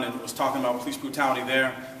came on and was talking about police brutality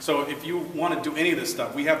there. So if you want to do any of this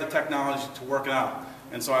stuff, we have the technology to work it out.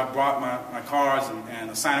 And so I brought my cards and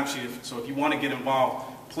a sign-up sheet. So if you want to get involved,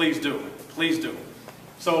 please do. Please do.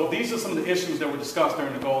 So these are some of the issues that were discussed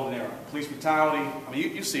during the golden era. Police brutality, I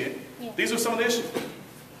mean, you see it. Yeah. These are some of the issues.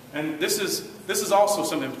 And this is also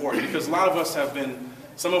something important, because a lot of us have been,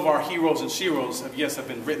 some of our heroes and sheroes have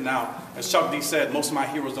been written out. As Chuck D said, most of my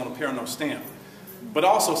heroes don't appear on no stamp. But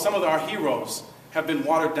also some of our heroes have been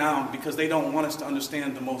watered down because they don't want us to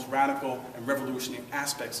understand the most radical and revolutionary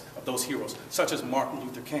aspects of those heroes, such as Martin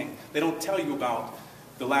Luther King. They don't tell you about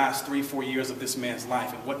the last 3-4 years of this man's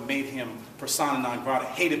life and what made him persona non grata,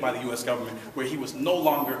 hated by the U.S. government, where he was no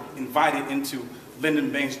longer invited into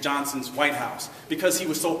Lyndon Baines Johnson's White House because he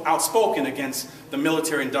was so outspoken against the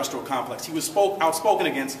military-industrial complex. He was outspoken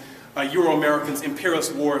against Euro-Americans'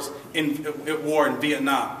 imperialist war in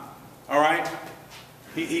Vietnam. All right?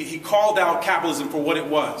 He called out capitalism for what it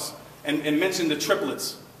was and mentioned the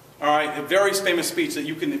triplets. All right, a very famous speech that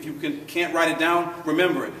if you can't write it down,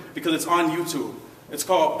 remember it, because it's on YouTube. It's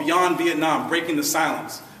called Beyond Vietnam, Breaking the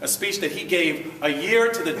Silence, a speech that he gave a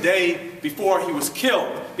year to the day before he was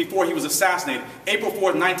killed, before he was assassinated, April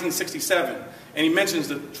 4th, 1967. And he mentions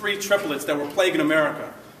the 3 triplets that were plaguing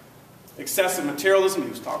America. Excessive materialism, he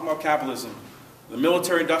was talking about capitalism, the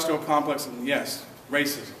military-industrial complex, and yes,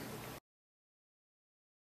 racism.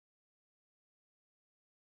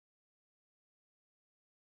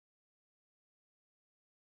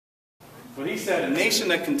 But he said, a nation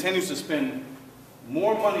that continues to spend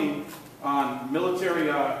more money on military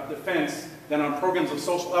defense than on programs of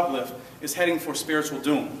social uplift is heading for spiritual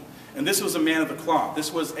doom. And this was a man of the cloth.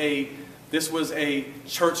 This was a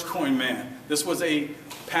church-going man. This was a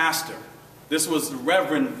pastor. This was the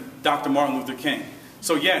Reverend Dr. Martin Luther King.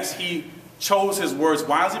 So yes, he chose his words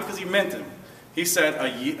wisely because he meant them. He said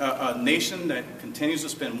a nation that continues to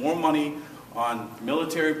spend more money on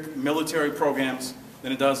military programs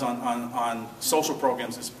than it does on social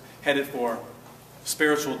programs is headed for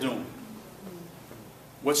spiritual doom.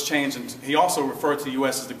 What's changed? And he also referred to the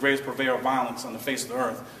U.S. as the greatest purveyor of violence on the face of the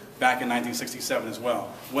earth back in 1967 as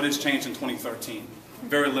well. What has changed in 2013?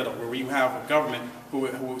 Very little, where you have a government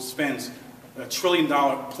who spends $1 trillion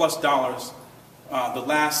plus the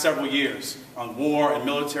last several years on war and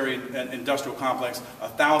military and industrial complex,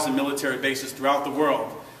 1,000 military bases throughout the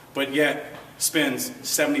world, but yet spends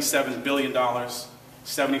 $77 billion,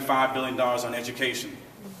 $75 billion on education.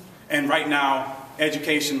 And right now,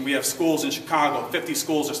 education, we have schools in Chicago, 50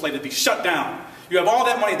 schools are slated to be shut down. You have all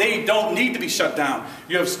that money, they don't need to be shut down.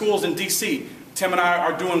 You have schools in D.C. Tim and I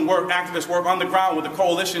are doing activist work on the ground with a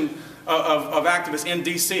coalition of activists in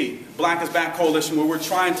D.C., Black is Back Coalition, where we're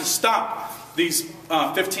trying to stop these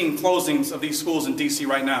 15 closings of these schools in D.C.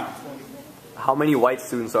 right now. How many white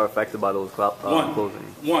students are affected by those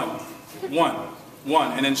closings?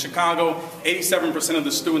 One. And in Chicago, 87% of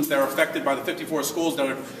the students that are affected by the 54 schools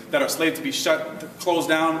that are slated to be closed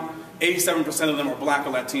down, 87% of them are Black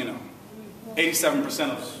or Latino. 87% of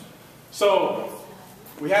them. So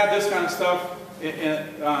we had this kind of stuff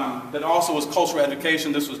that also was cultural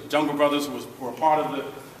education. This was Jungle Brothers, who were part of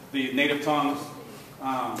the native tongues.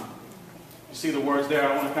 You see the words there.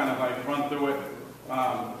 I want to kind of like run through it.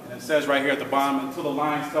 And it says right here at the bottom, until the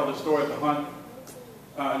lions tell the story of the hunt,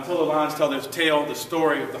 until the lions tell their tale, the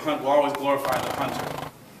story of the hunt will always glorify the hunter.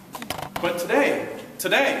 But today,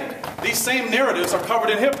 these same narratives are covered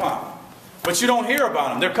in hip-hop. But you don't hear about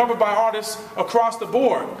them. They're covered by artists across the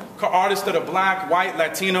board. Artists that are Black, white,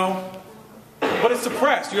 Latino. But it's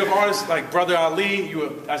suppressed. You have artists like Brother Ali, you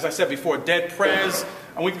have, as I said before, Dead Prez,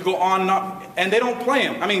 and we could go on and on. And they don't play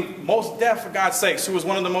him. I mean, Mos Def, for God's sakes, who was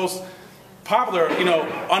one of the most popular,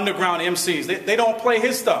 underground MCs. They don't play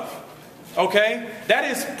his stuff. Okay? That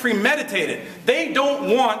is premeditated. They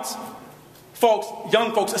don't want folks,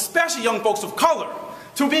 young folks, especially young folks of color,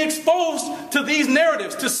 to be exposed to these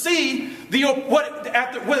narratives, to see what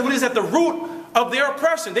is at the root of their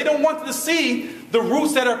oppression. They don't want them to see the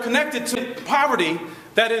roots that are connected to poverty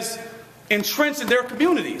that is entrenched in their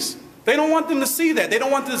communities. They don't want them to see that. They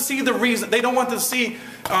don't want them to see the reason. They don't want them to see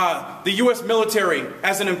the U.S. military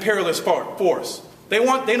as an imperialist force. They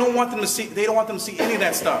don't want them to see any of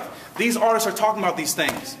that stuff. These artists are talking about these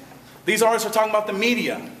things. These artists are talking about the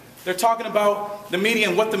media. They're talking about the media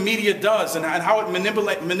and what the media does and how it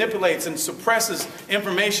manipulates and suppresses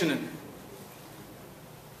information and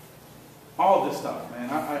all of this stuff, man.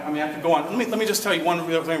 I mean, I could go on. Let me just tell you one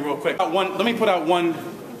real thing real quick. Let me put out one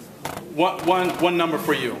number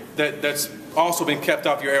for you that's also been kept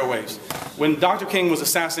off your airwaves. When Dr. King was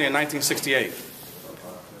assassinated in 1968,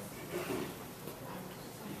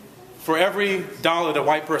 for every dollar that a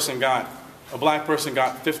white person got, a Black person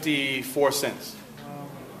got 54 cents.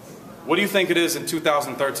 What do you think it is in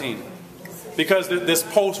 2013? Because this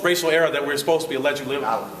post-racial era that we're supposed to be allegedly living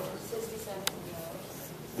in.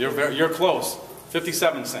 You're close.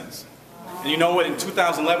 57 cents. And you know what? In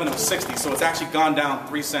 2011 it was 60, so it's actually gone down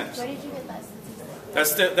 3 cents. Where did you get that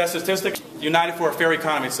statistic? That statistic, United for a Fair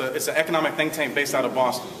Economy. It's an economic think tank based out of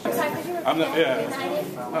Boston. I'm sorry, could you repeat that? United?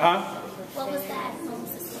 What was that statistic?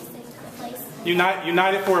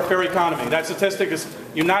 United for a Fair Economy. That statistic is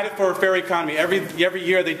United for a Fair Economy. Every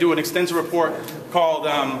year they do an extensive report called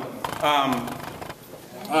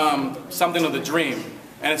something of the dream.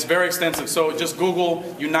 And it's very extensive. So just Google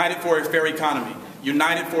United for a Fair Economy.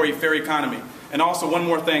 United for a Fair Economy. And also one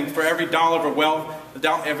more thing, for every dollar of wealth,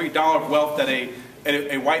 that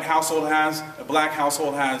a white household has, a Black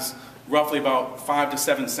household has roughly about 5 to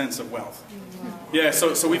 7 cents of wealth. Yeah,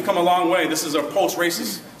 so we've come a long way. This is a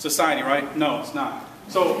post-racist society, right? No, it's not.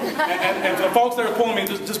 So, and for the folks that are pulling me,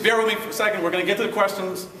 just bear with me for a second. We're going to get to the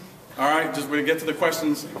questions. All right, we're going to get to the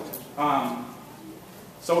questions.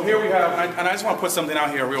 So here we have, and I just want to put something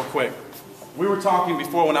out here real quick. We were talking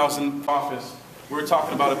before when I was in office, we were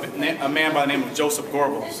talking about a man by the name of Joseph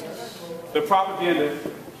Goebbels. The propaganda.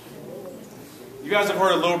 You guys have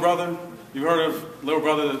heard of Little Brother? You've heard of Little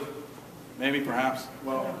Brother, maybe, perhaps?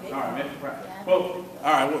 Well, all right, maybe, perhaps. Well,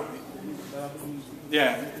 all right, well,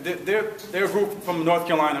 yeah, they're a group from North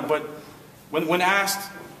Carolina, but when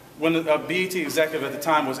a BET executive at the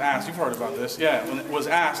time was asked, you've heard about this, yeah, when it was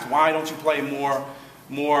asked, why don't you play more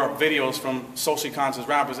videos from socially conscious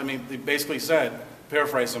rappers, I mean, they basically said,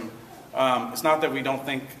 paraphrase them, it's not that we don't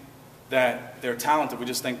think that they're talented. We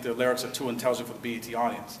just think the lyrics are too intelligent for the BET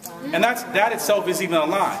audience. And that itself is even a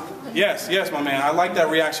lie. Yes, yes, my man. I like that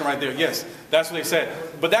reaction right there. Yes, that's what they said.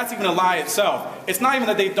 But that's even a lie itself. It's not even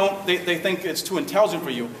that they think it's too intelligent for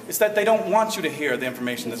you. It's that they don't want you to hear the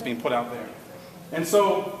information that's being put out there. And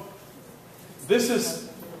so this is,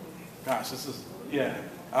 gosh, this is, yeah.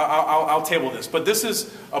 I'll table this. But this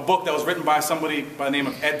is a book that was written by somebody by the name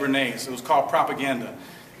of Ed Bernays. It was called Propaganda.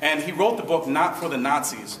 And he wrote the book not for the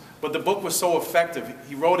Nazis, but the book was so effective.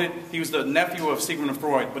 He wrote it, he was the nephew of Sigmund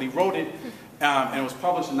Freud, but he wrote it, and it was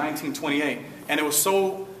published in 1928. And it was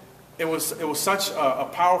such a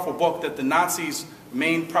powerful book that the Nazis'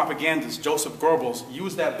 main propagandist, Joseph Goebbels,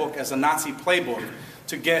 used that book as a Nazi playbook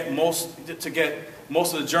to get most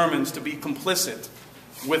of the Germans to be complicit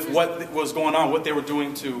with what was going on, what they were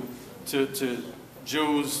doing to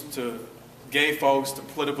Jews, to gay folks, to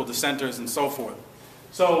political dissenters, and so forth.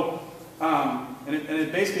 So, and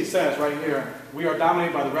it basically says right here, we are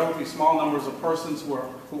dominated by the relatively small numbers of persons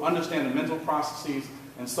who understand the mental processes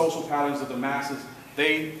and social patterns of the masses.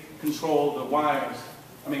 They control the wires.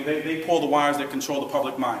 I mean, they pull the wires that control the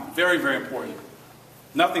public mind. Very, very important.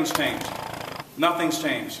 Nothing's changed. Nothing's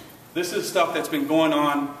changed. This is stuff that's been going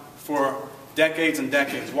on for decades and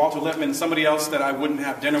decades. Walter Lippmann, somebody else that I wouldn't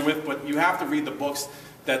have dinner with, but you have to read the books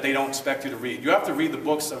that they don't expect you to read. You have to read the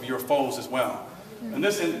books of your foes as well. And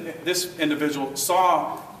this individual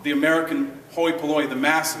saw the American hoi polloi, the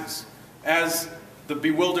masses, as the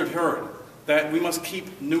bewildered herd, that we must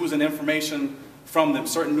keep news and information from them,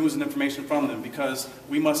 certain news and information from them, because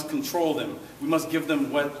we must control them. We must give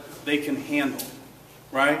them what they can handle,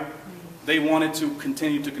 right? They wanted to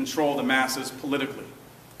continue to control the masses politically.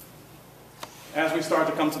 As we start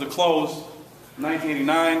to come to the close,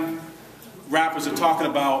 1989, rappers are talking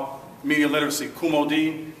about media literacy. Kumo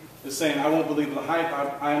D is saying, I won't believe the hype.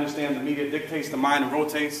 I understand the media dictates the mind and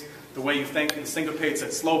rotates the way you think and syncopates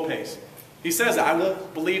at slow pace. He says that, I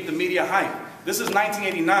won't believe the media hype. This is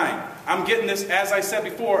 1989. I'm getting this, as I said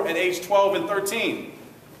before, at age 12 and 13.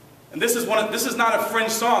 And this is not a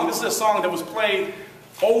fringe song. This is a song that was played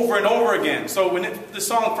over and over again. So when this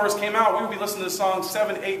song first came out, we would be listening to this song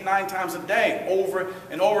 7, 8, 9 times a day, over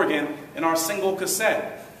and over again, in our single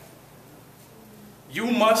cassette. You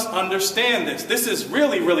must understand this. This is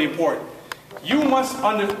really, really important. You must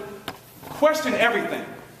question everything.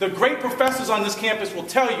 The great professors on this campus will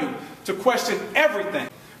tell you to question everything.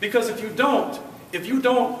 Because if you don't,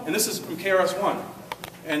 and this is from KRS-One,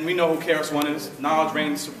 and we know who KRS-One is, knowledge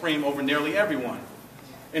reigns supreme over nearly everyone.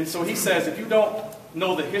 And so he says, if you don't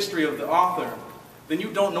know the history of the author, then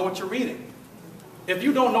you don't know what you're reading. If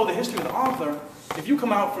you don't know the history of the author, if you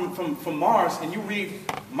come out from Mars and you read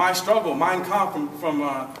My Struggle, Mein Kampf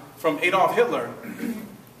from Adolf Hitler,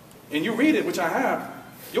 and you read it, which I have,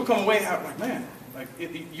 you'll come away like, man,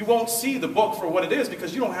 you won't see the book for what it is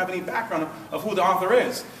because you don't have any background of who the author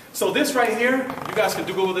is. So this right here, you guys can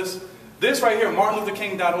Google this. This right here,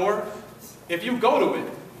 martinlutherking.org, if you go to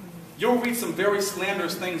it, you'll read some very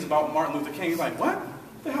slanderous things about Martin Luther King. You're like, what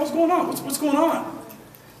the hell's going on? What's going on?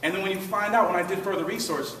 And then when you find out, when I did further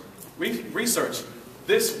research,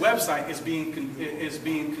 this website is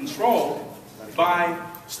being controlled by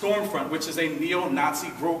Stormfront, which is a neo-Nazi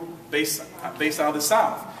group based out of the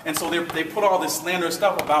South. And so they put all this slanderous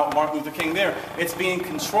stuff about Martin Luther King there. It's being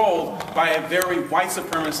controlled by a very white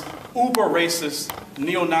supremacist, uber racist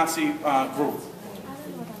neo-Nazi group.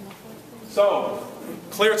 So,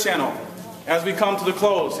 Clear Channel, as we come to the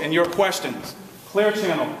close, and your questions. Clear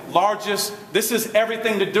Channel, largest, this is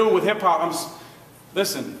everything to do with hip-hop.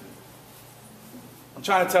 Listen, I'm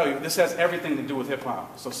trying to tell you, this has everything to do with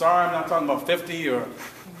hip-hop. So sorry I'm not talking about 50 or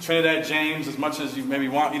Trinidad James as much as you maybe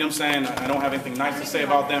want. You know what I'm saying? I don't have anything nice to say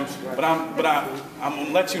about them. But I'm going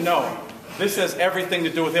to let you know, this has everything to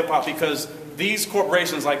do with hip-hop because these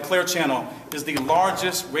corporations like Clear Channel is the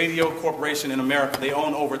largest radio corporation in America. They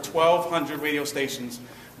own over 1,200 radio stations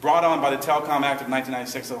brought on by the Telecom Act of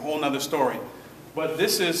 1996, a whole nother story. But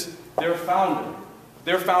this is their founder.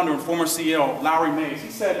 Their founder and former CEO, Lowry Mays, he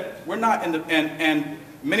said, we're not in the, and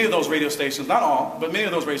many of those radio stations, not all, but many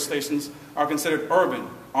of those radio stations are considered urban,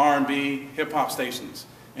 R&B, hip-hop stations.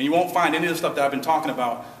 And you won't find any of the stuff that I've been talking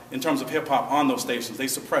about in terms of hip-hop on those stations. They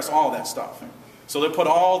suppress all that stuff. So they put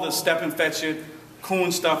all the step and fetch it,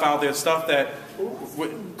 coon stuff out there, stuff that,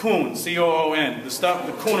 coon, C-O-O-N, the stuff,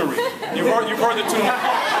 the coonery. You've heard the term.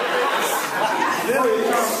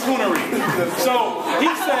 Coonery. So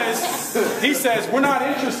he says, we're not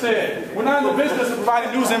interested. We're not in the business of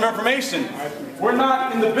providing news and information. We're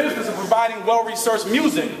not in the business of providing well-researched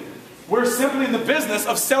music. We're simply in the business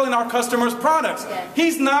of selling our customers' products.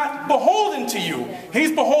 He's not beholden to you.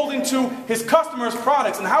 He's beholden to his customers'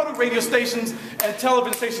 products. And how do radio stations and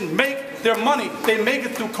television stations make their money? They make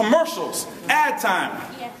it through commercials, ad time.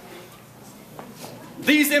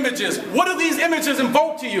 These images, what do these images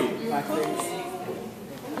invoke to you?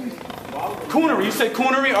 Coonery. You say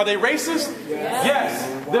coonery, are they racist? Yes,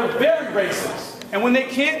 they're very racist. And when they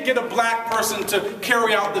can't get a black person to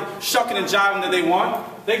carry out the shucking and jiving that they want,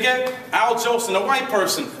 they get Al Jolson, a white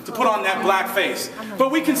person, to put on that black face.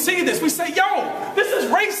 But we can see this. We say, yo, this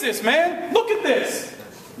is racist, man. Look at this.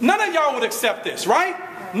 None of y'all would accept this, right?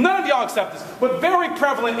 None of y'all accept this. But very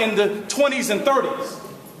prevalent in the 20s and 30s.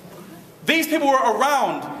 These people were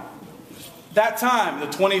around that time, the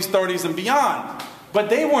 20s, 30s, and beyond. But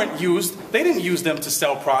they weren't used, they didn't use them to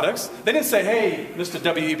sell products. They didn't say, hey, Mr.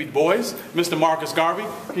 W.E.B. Du Bois, Mr. Marcus Garvey,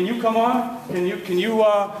 can you come on?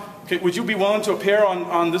 Would you be willing to appear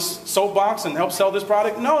on this soapbox and help sell this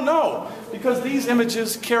product? No, no. Because these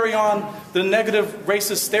images carry on the negative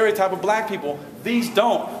racist stereotype of black people. These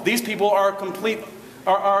don't. These people are complete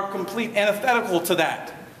antithetical to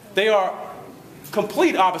that. They are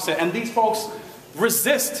complete opposite. And these folks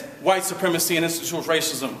resist white supremacy and institutional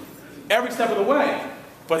racism every step of the way.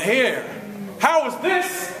 But here, how is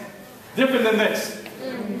this different than this?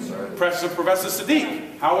 Professor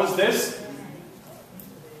Sadiq, how is this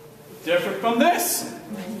different from this?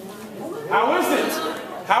 How is it?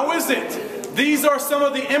 How is it? These are some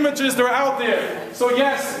of the images that are out there. So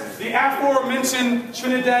yes, the aforementioned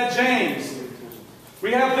Trinidad James.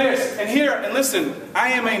 We have this, and here, and listen, I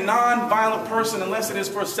am a non-violent person unless it is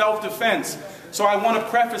for self-defense. So I want to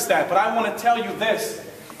preface that, but I want to tell you this,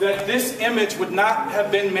 that this image would not have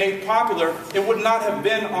been made popular. It would not have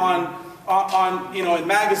been on in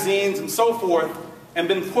magazines and so forth, and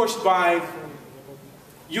been pushed by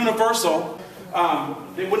Universal.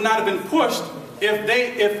 It would not have been pushed if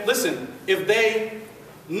they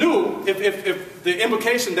knew, if the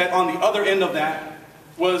implication that on the other end of that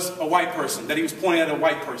was a white person, that he was pointing at a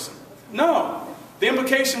white person. No. The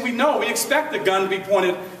implication, we know, we expect the gun to be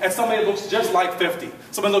pointed at somebody that looks just like 50.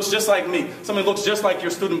 Somebody looks just like me. Somebody looks just like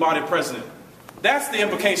your student body president. That's the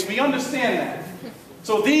implication. We understand that.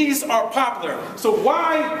 So these are popular. So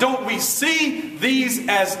why don't we see these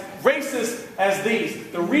as racist as these?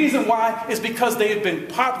 The reason why is because they have been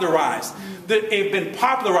popularized. They've been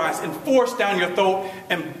popularized and forced down your throat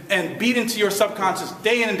and beat into your subconscious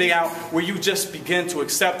day in and day out, where you just begin to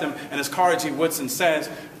accept them. And as Carter G. Woodson says,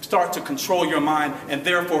 start to control your mind, and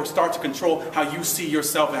therefore start to control how you see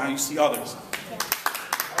yourself and how you see others.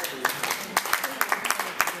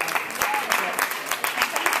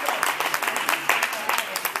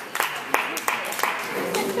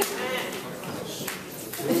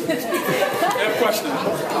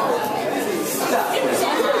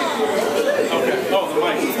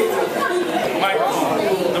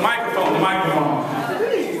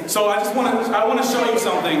 So I want to show you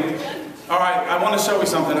something. All right, I want to show you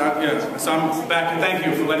something. So I'm back, and thank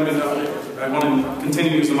you for letting me know. I want to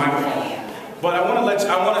continue to use the microphone. But I want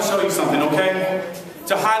to show you something, okay?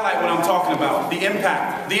 To highlight what I'm talking about, the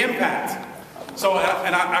impact, the impact. So,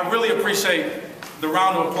 and I really appreciate the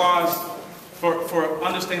round of applause for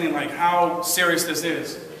understanding like how serious this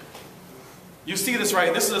is. You see this,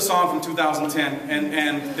 right? This is a song from 2010,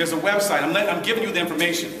 and there's a website. I'm giving you the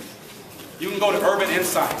information. You can go to Urban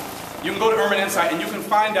Insight. You can go to Urban Insight and you can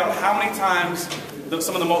find out how many times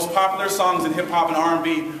some of the most popular songs in hip-hop and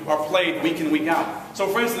R&B are played week in, week out. So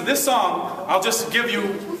for instance, this song, I'll just give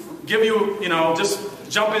you, just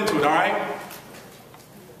jump into it, all right?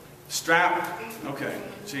 Strap, okay,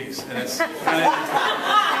 jeez. Yeah,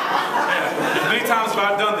 many times have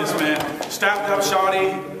I done this, man. Strapped up,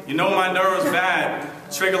 shawty, you know my nerves bad.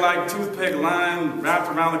 Trigger like toothpick, line, wrapped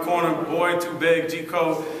around the corner, boy too big,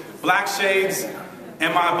 G-code. Black shades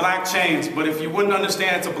and my black chains. But if you wouldn't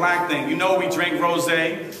understand, it's a black thing. You know we drink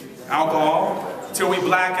rosé, alcohol, till we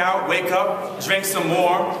black out, wake up, drink some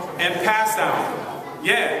more, and pass out.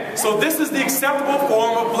 Yeah, so this is the acceptable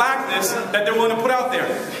form of blackness that they're willing to put out there.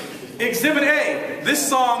 Exhibit A, this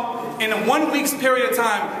song, in a 1 week's period of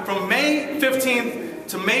time, from May 15th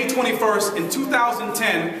to May 21st in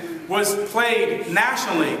 2010, was played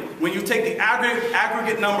nationally. When you take the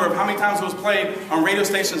aggregate number of how many times it was played on radio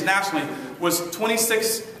stations nationally, was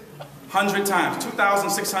 2,600 times,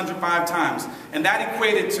 2,605 times. And that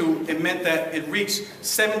equated to, it meant that it reached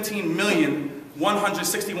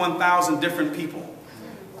 17,161,000 different people.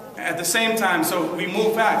 At the same time, so we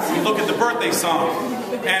move back, we look at the birthday song.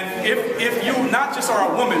 And if you not just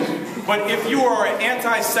are a woman, but if you are an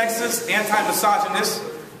anti-sexist, anti-misogynist,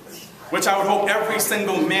 which I would hope every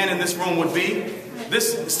single man in this room would be,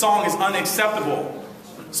 this song is unacceptable.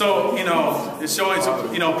 So, you know, it shows,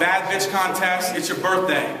 you know, bad bitch contest, it's your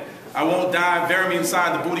birthday. I won't die, bury me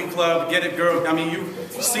inside the booty club, get it girl. I mean,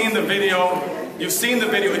 you've seen the video. You've seen the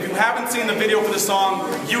video. If you haven't seen the video for the song,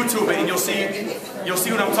 YouTube it and you'll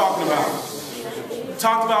see what I'm talking about.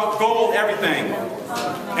 Talked about gold, everything.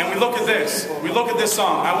 And we look at this. We look at this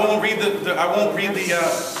song. I won't read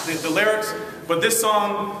the lyrics, but this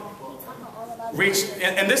song reached,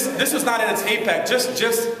 and this was not at its apex.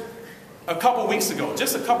 Just a couple weeks ago,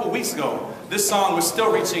 this song was still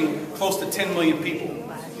reaching close to 10 million people.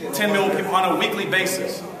 10 million people on a weekly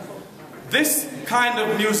basis. This kind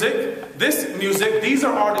of music, these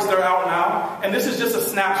are artists that are out now, and this is just a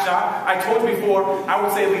snapshot. I told you before, I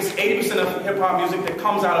would say at least 80% of hip-hop music that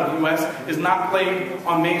comes out of the U.S. is not played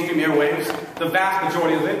on mainstream airwaves, the vast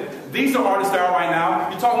majority of it. These are artists that are out right now.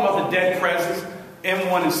 You're talking about the Dead Prez's,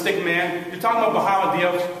 M1 and Stickman. You're talking about Bahama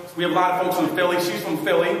Diop. We have a lot of folks from Philly. She's from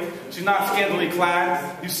Philly. She's not scantily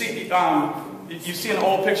clad. You see an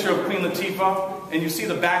old picture of Queen Latifah, and you see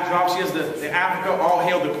the backdrop. She has the Africa, all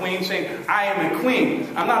hail the queen, saying, I am a queen.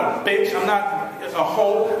 I'm not a bitch. I'm not a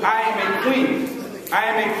hoe. I am a queen. I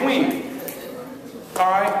am a queen.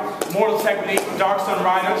 All right? Mortal Technique, Dark Sun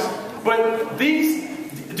Riders. But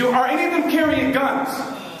are any of them carrying guns?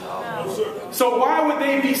 So why would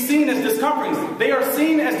they be seen as discomforting? They are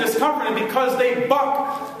seen as discomforting because they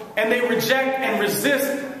buck and they reject and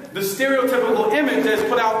resist the stereotypical image that is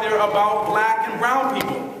put out there about black and brown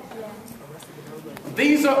people.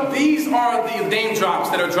 These are the name drops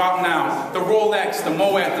that are dropped now. The Rolex, the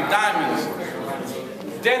Moet, the diamonds.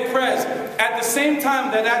 Dead Prez. At the same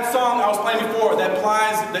time that song I was playing before, that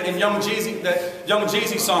applies in Young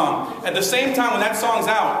Jeezy song. At the same time when that song's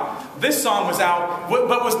out, this song was out,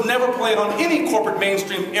 but was never played on any corporate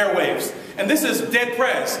mainstream airwaves. And this is Dead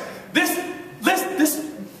Prez.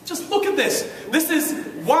 Just look at this. This is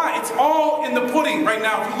why it's all in the pudding right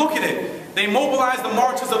now. If you look at it, they mobilize the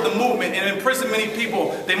marches of the movement and imprison many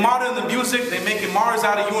people. They modern the music. They make martyrs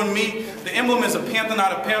out of you and me. The emblem is a panther,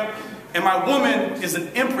 not a pimp. And my woman is an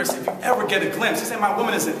empress. If you ever get a glimpse, they say my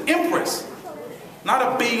woman is an empress, not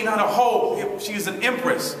a bee, not a hoe. She is an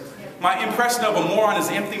empress. My impression of a moron is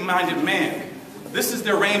an empty-minded man. This is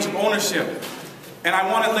their range of ownership. And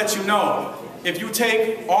I want to let you know, if you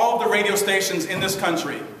take all of the radio stations in this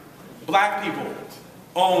country, black people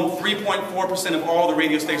own 3.4% of all the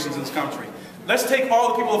radio stations in this country. Let's take all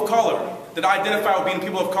the people of color that identify with being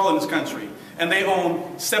people of color in this country, and they own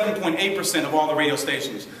 7.8% of all the radio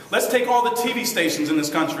stations. Let's take all the TV stations in this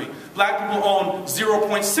country. Black people own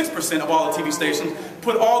 0.6% of all the TV stations.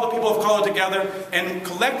 Put all the people of color together, and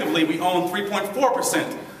collectively we own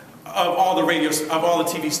 3.4% of all the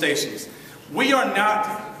TV stations. We are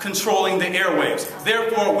not controlling the airwaves.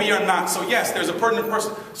 Therefore, we are not. So yes, there's a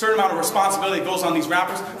certain amount of responsibility that goes on these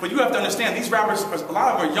rappers, but you have to understand, these rappers, a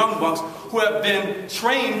lot of them are young bucks who have been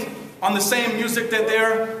trained on the same music that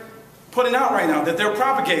they're putting out right now, that they're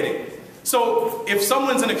propagating. So if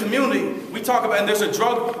someone's in a community, we talk about, and there's a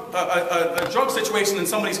drug situation in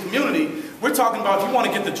somebody's community, we're talking about if you want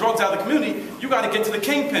to get the drugs out of the community, you got to get to the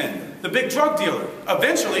kingpin, the big drug dealer,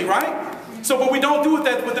 eventually, right? So, but we don't do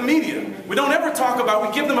that with the media. We don't ever talk about,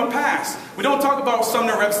 we give them a pass. We don't talk about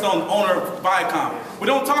Sumner Redstone, owner of Viacom. We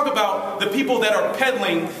don't talk about the people that are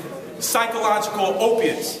peddling psychological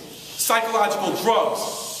opiates, psychological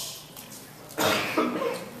drugs.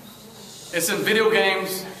 It's in video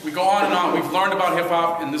games. We go on and on. We've learned about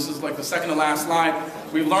hip-hop, and this is like the second to last slide.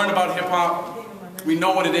 We've learned about hip-hop. We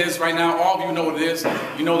know what it is right now. All of you know what it is.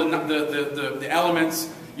 You know the elements.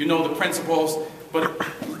 You know the principles. But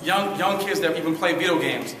young kids that even play video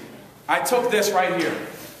games. I took this right here.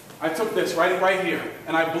 I took this right here,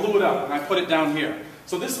 and I blew it up, and I put it down here.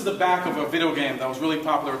 So this is the back of a video game that was really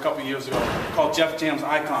popular a couple years ago called Jeff Jam's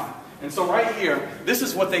Icon. And so right here, this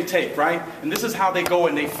is what they take, right? And this is how they go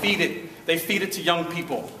and they feed it. They feed it to young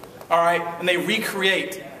people, all right? And they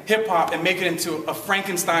recreate hip-hop and make it into a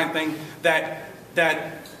Frankenstein thing that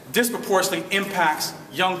disproportionately impacts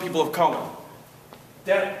young people of color.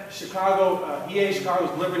 EA Chicago is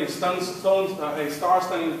delivering a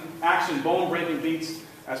star-stunning action, bone-breaking beats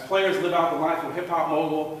as players live out the life of a hip-hop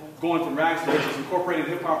mogul, going from rags to riches, incorporating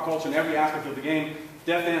hip-hop culture in every aspect of the game.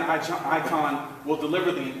 Def Jam Icon will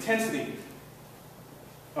deliver the intensity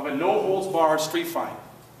of a no-holds-barred street fight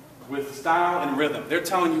with style and rhythm. They're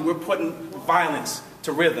telling you we're putting violence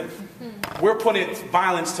to rhythm. We're putting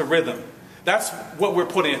violence to rhythm. That's what we're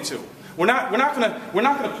putting it to. We're not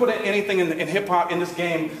gonna put anything in hip hop in this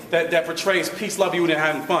game that portrays peace, love, unity, and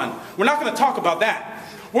having fun. We're not gonna talk about that.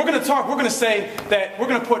 We're gonna say that we're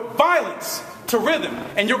gonna put violence to rhythm,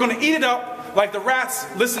 and you're gonna eat it up like the rats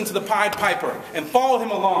listened to the Pied Piper and followed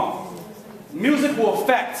him along. Music will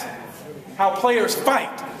affect how players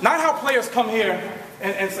fight, not how players come here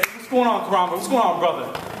and say, what's going on, Karamba? What's going on,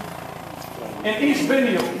 brother? In each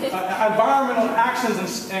video, environmental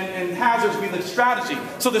actions and hazards be the strategy.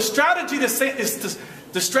 So the strategy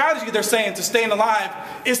the strategy they're saying to staying alive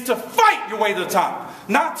is to fight your way to the top,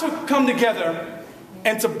 not to come together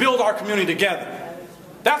and to build our community together.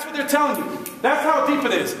 That's what they're telling you. That's how deep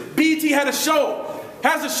it is. BET has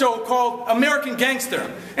a show called American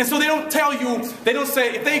Gangster. And so they don't tell you, they don't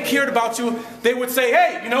say, if they cared about you, they would say,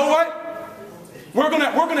 hey, you know what? We're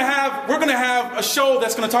gonna have a show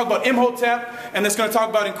that's gonna talk about Imhotep, and that's gonna talk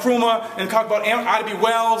about Nkrumah, and talk about Ida B.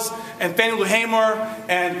 Wells, and Fannie Lou Hamer,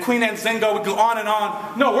 and Queen Nzinga. We go on and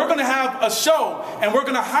on. No, we're gonna have a show, and we're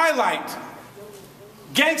gonna highlight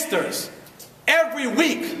gangsters every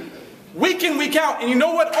week, week in, week out. And you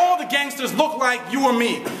know what? All the gangsters look like you or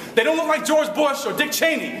me. They don't look like George Bush or Dick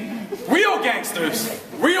Cheney. Real gangsters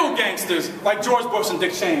like George Bush and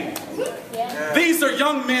Dick Cheney. Yeah. These are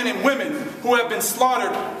young men and women who have been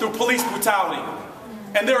slaughtered through police brutality.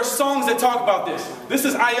 And there are songs that talk about this. This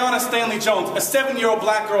is Ayanna Stanley Jones, a 7-year-old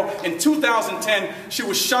black girl. In 2010, she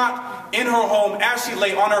was shot in her home as she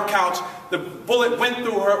lay on her couch. The bullet went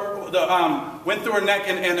through her neck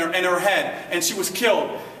and her head, and she was killed.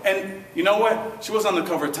 And you know what? She was on the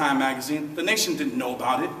cover of Time magazine. The nation didn't know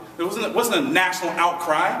about it. It wasn't a national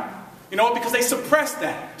outcry. You know what? Because they suppressed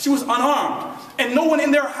that. She was unarmed. And no one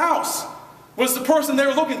in their house was the person they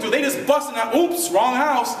were looking to. They just busted out, oops, wrong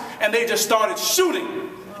house, and they just started shooting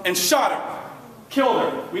and shot her. Killed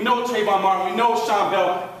her. We know Trayvon Martin, we know Sean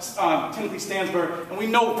Bell, Timothy Stansberg, and we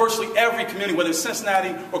know virtually every community, whether it's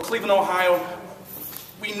Cincinnati or Cleveland, Ohio.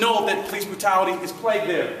 We know that police brutality is plagued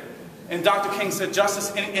there. And Dr. King said,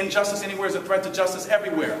 injustice anywhere is a threat to justice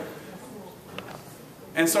everywhere.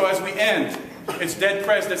 And so as we end, it's Dead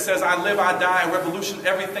Prez that says, I live, I die, I revolution,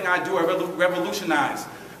 everything I do, I revolutionize.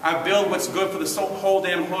 I build what's good for the whole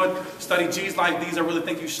damn hood. Study G's like these, I really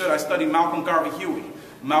think you should. I study Malcolm Garvey Huey,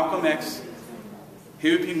 Malcolm X,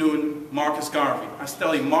 Huey P. Newton, Marcus Garvey. I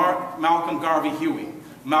study Malcolm Garvey Huey,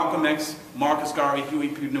 Malcolm X, Marcus Garvey, Huey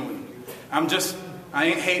P. Newton. I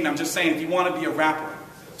ain't hating, I'm just saying, if you want to be a rapper,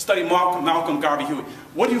 study Malcolm Garvey Huey.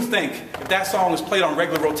 What do you think if that song was played on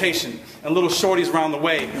regular rotation and little shorties around the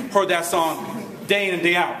way heard that song day in and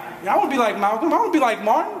day out? I want to be like Malcolm. I want to be like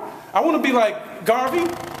Martin. I want to be like Garvey.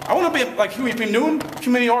 I want to be like Huey P. Newton,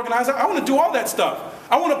 community organizer. I want to do all that stuff.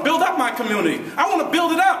 I want to build up my community. I want to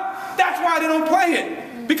build it up. That's why they don't play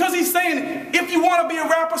it. Because he's saying, if you want to be a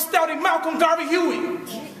rapper, study Malcolm Garvey Huey.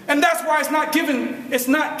 And that's why it's not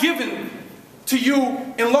given to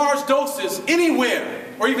you in large doses anywhere,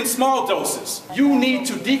 or even small doses. You need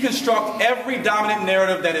to deconstruct every dominant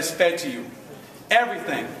narrative that is fed to you.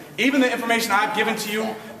 Everything. Even the information I've given to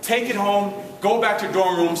you, take it home, go back to your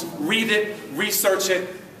dorm rooms, read it, research it,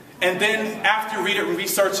 and then after you read it and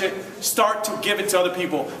research it, start to give it to other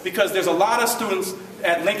people. Because there's a lot of students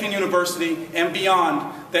at Lincoln University and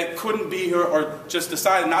beyond that couldn't be here or just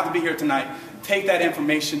decided not to be here tonight. Take that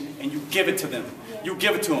information and you give it to them. You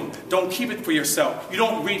give it to them. Don't keep it for yourself. You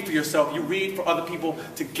don't read for yourself. You read for other people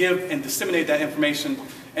to give and disseminate that information.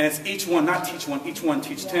 And it's each one, not teach one, each one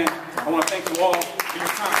teach 10. I want to thank you all for your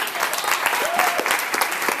time.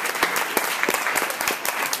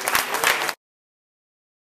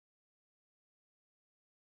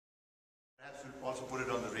 Perhaps we'll also put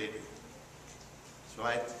it on the radio. So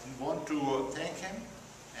I want to thank him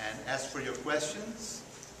and ask for your questions.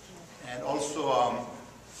 And also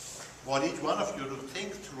want each one of you to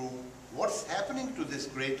think through what's happening to this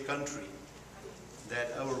great country,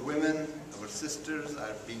 that our women, our sisters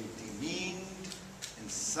are being demeaned,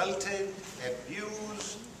 insulted,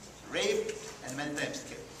 abused, raped, and many times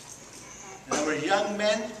killed. And our young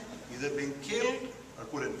men either being killed or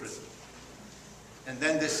put in prison. And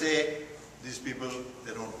then they say, these people,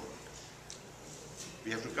 they don't work. We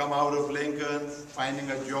have to come out of Lincoln, finding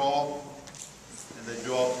a job, and the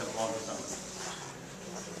jobs have gone to someone.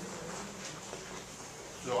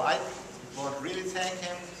 So I want to really thank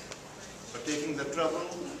him for taking the trouble.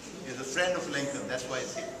 He's a friend of Lincoln, that's why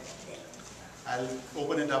he's here. I'll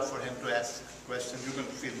open it up for him to ask questions. You can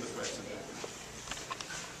field the question.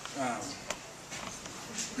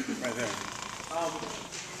 Right there.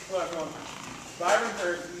 Hello everyone. Byron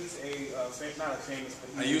Hurt, he's not a famous,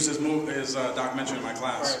 but I used his documentary in my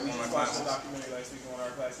class, right, one of my classes. classes. The documentary last week in one of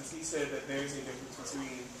our classes. He said that there's a difference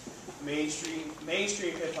between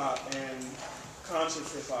mainstream hip hop and conscious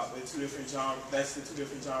hip hop. They're two different genres. That's the two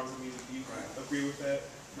different genres of music. Do you agree with that?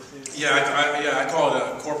 Yeah, I call it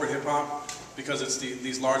corporate hip hop. because it's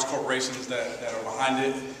these large corporations that are behind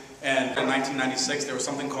it. And in 1996, there was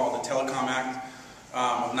something called the Telecom Act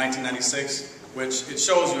of 1996, which it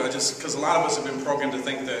shows you, because a lot of us have been programmed to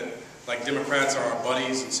think that like Democrats are our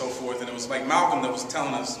buddies and so forth, and it was like Malcolm that was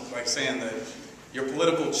telling us, like saying that you're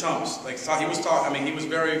political chumps. Like he was talking, I mean, he was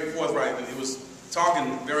very forthright, and he was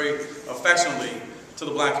talking very affectionately to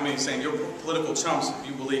the black community, saying you're political chumps if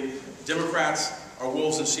you believe Democrats are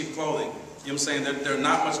wolves in sheep clothing. You know what I'm saying? They're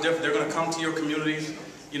not much different. They're going to come to your communities,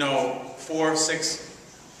 you know, 4, 6,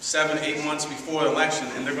 7, 8 months before the election,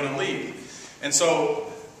 and they're going to leave. And so,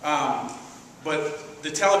 but the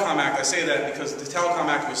Telecom Act, I say that because the Telecom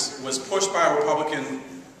Act was pushed by a Republican,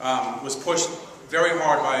 was pushed very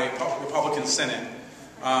hard by a Republican Senate,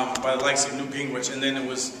 by the likes of Newt Gingrich, and then it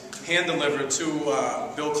was hand-delivered to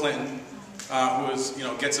Bill Clinton, who is, you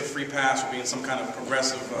know, gets a free pass for being some kind of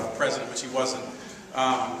progressive president, which he wasn't.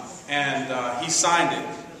 And he signed it.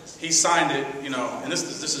 He signed it, you know, and this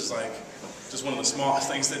is like just one of the smallest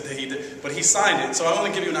things that he did, but he signed it. So I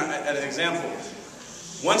want to give you an example.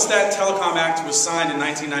 Once that Telecom Act was signed in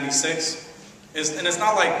 1996, and it's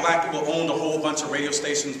not like black people owned a whole bunch of radio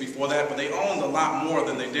stations before that, but they owned a lot more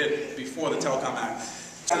than they did before the Telecom Act.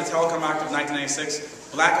 In the Telecom Act of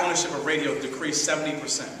 1996, black ownership of radio decreased 70%.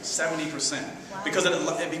 70%. Wow.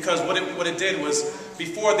 Because what it did was,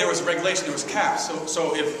 before there was regulation, there was caps.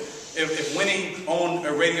 So if Winnie owned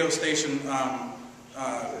a radio station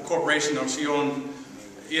corporation, or she owned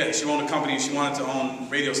a company, she wanted to own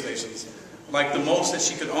radio stations, like the most that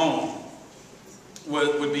she could own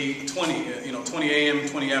would be 20, you know, 20 AM,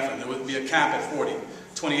 20 FM. There would be a cap at 40,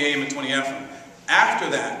 20 AM and 20 FM. After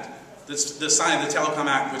that, the signing of the Telecom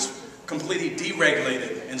Act, which completely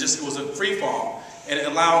deregulated and just, it was a free fall, and it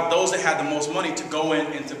allowed those that had the most money to go in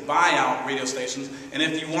and to buy out radio stations. And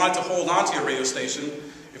if you wanted to hold on to your radio station,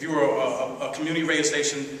 if you were a community radio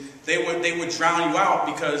station, they would drown you out,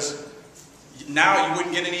 because now you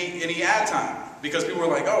wouldn't get any ad time, because people were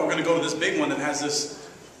like, oh, we're going to go to this big one that has this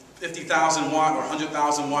 50,000 watt or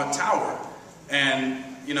 100,000 watt tower, and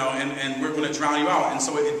you know, and we're going to drown you out. And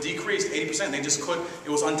so it decreased 80%. They just couldn't.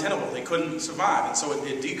 It was untenable. They couldn't survive, and so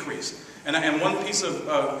it decreased. And one piece of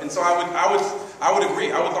and so I would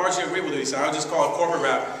agree. I would largely agree with what he said. I would just call it corporate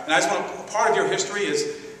rap. And I just want to, part of your history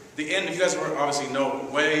is the end. You guys obviously know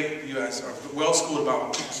you guys are well schooled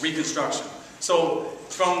about Reconstruction. So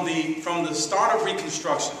from the start of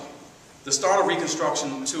Reconstruction. The start of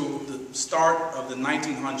Reconstruction to the start of the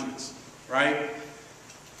 1900s, right?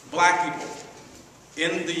 Black people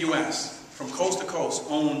in the U.S. from coast to coast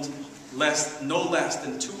owned no less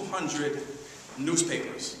than 200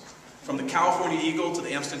 newspapers, from the California Eagle to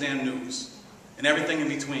the Amsterdam News, and everything in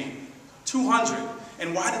between. 200.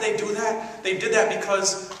 And why did they do that? They did that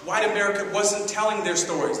because white America wasn't telling their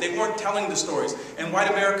stories. They weren't telling the stories. And white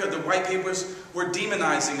America, the white papers, were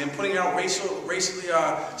demonizing and putting out racially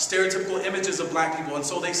stereotypical images of black people. And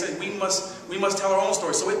so they said, we must tell our own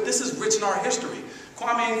story. So this is rich in our history.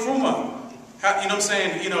 Kwame Nkrumah, you know what I'm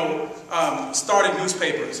saying, you know, started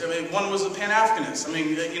newspapers. I mean, one was a Pan-Africanist. I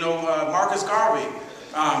mean, you know, Marcus Garvey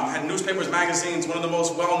had newspapers, magazines. One of the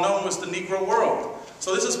most well-known was the Negro World.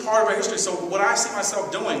 So this is part of our history. So what I see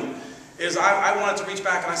myself doing is I wanted to reach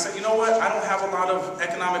back and I said, you know what, I don't have a lot of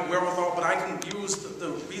economic wherewithal, but I can use the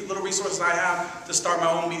little resources I have to start my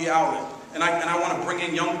own media outlet. And I want to bring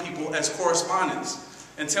in young people as correspondents.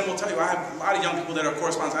 And Tim will tell you, I have a lot of young people that are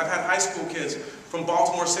correspondents. I've had high school kids from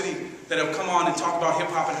Baltimore City that have come on and talked about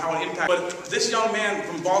hip-hop and how it impacts. But this young man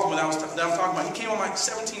from Baltimore that I'm talking about, he came on, like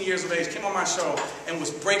 17 years of age, came on my show and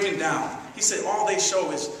was breaking down. He said all they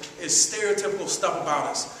show is stereotypical stuff about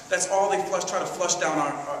us. That's all they try to flush down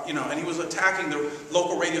our, you know, and he was attacking the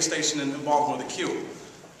local radio station in Baltimore, the Q.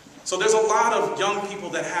 So there's a lot of young people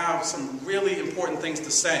that have some really important things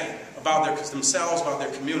to say about themselves, about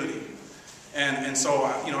their community. And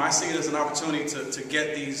so, you know, I see it as an opportunity to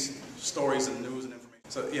get these stories and news and information.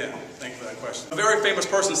 So, yeah, thank you for that question. A very famous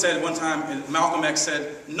person said one time, and Malcolm X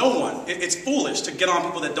said, no one, it's foolish to get on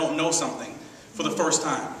people that don't know something for the first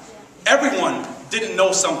time. Everyone didn't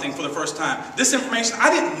know something for the first time. This information, I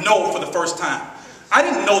didn't know for the first time. I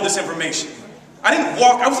didn't know this information. I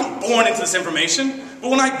wasn't born into this information. But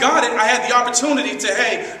when I got it, I had the opportunity to,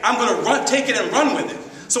 hey, I'm going to take it and run with it.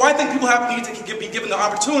 So I think people need to be given the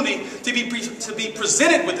opportunity to be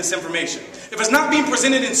presented with this information. If it's not being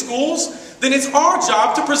presented in schools, then it's our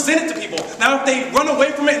job to present it to people. Now, if they run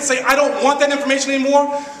away from it and say, I don't want that information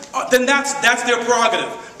anymore, then that's their prerogative.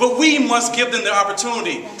 But we must give them the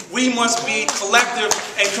opportunity. We must be collective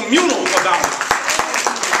and communal about it.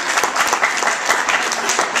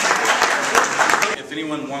 If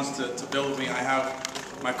anyone wants to build with me, I have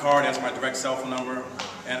my card as my direct cell phone number.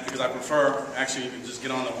 and because I prefer, actually, you can just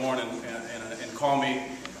get on the horn and call me.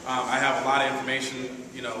 I have a lot of information,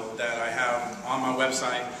 you know, that I have on my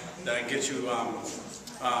website that I can get you,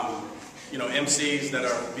 you know, MCs that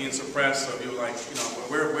are being suppressed. So if you're like, you know,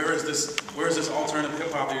 where is this alternative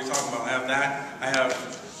hip hop that you're talking about? I have that. I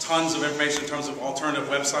have tons of information in terms of alternative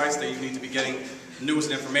websites that you need to be getting news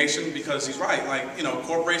and information, because he's right. Like, you know,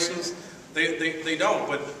 corporations, they don't.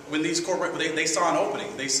 But when these they saw an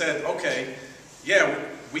opening. They said, okay, yeah,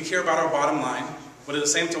 we care about our bottom line, but at the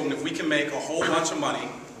same token, if we can make a whole bunch of money,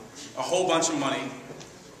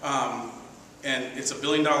 and it's $1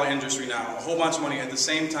 billion industry now, a whole bunch of money at the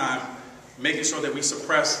same time, making sure that we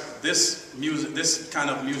suppress this music, this kind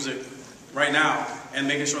of music right now, and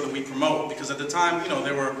making sure that we promote. Because at the time, you know,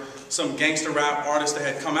 there were some gangster rap artists that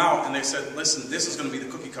had come out and they said, listen, this is going to be the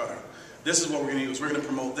cookie cutter. This is what we're going to use. We're going to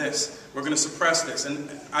promote this. We're going to suppress this. And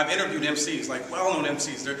I've interviewed MCs, like well-known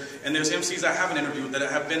MCs, and there's MCs I haven't interviewed that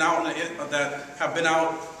have been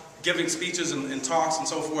out giving speeches and talks and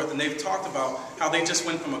so forth, and they've talked about how they just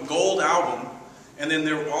went from a gold album, and then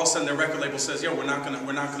all of a sudden their record label says, yo, we're not gonna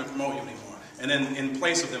promote you anymore. And then in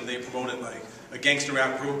place of them, they promoted like a gangster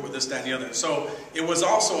rap group or this, that, and the other. So it was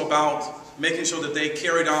also about making sure that they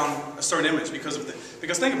carried on a certain image, because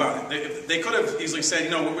think about it, they could have easily said,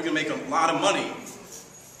 you know, we're gonna make a lot of money,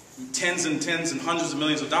 tens and hundreds of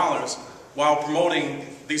millions of dollars, while promoting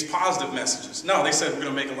these positive messages. No, they said we're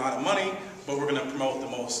gonna make a lot of money, but we're going to promote the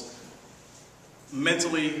most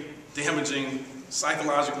mentally damaging,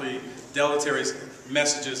 psychologically deleterious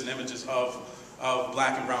messages and images of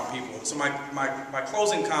black and brown people. So my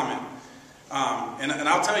closing comment, and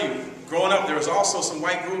I'll tell you, growing up, there was also some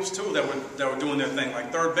white groups too that were doing their thing.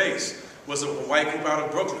 Like Third Base was a white group out of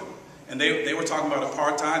Brooklyn, and they were talking about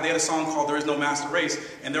apartheid. They had a song called "There Is No Master Race,"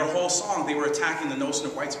 and their whole song, they were attacking the notion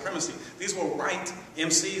of white supremacy. These were white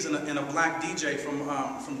MCs and a black DJ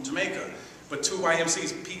from Jamaica. But two white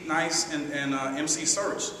MCs, Pete Nice and MC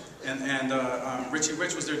Search, and Richie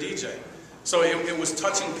Rich was their DJ. So it was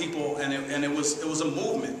touching people, and it was a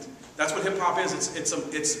movement. That's what hip hop is.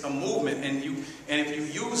 It's a movement, and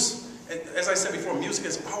if you use, as I said before, music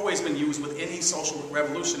has always been used with any social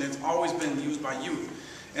revolution. It's always been used by youth.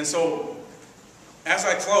 And so, as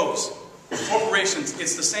I close, corporations,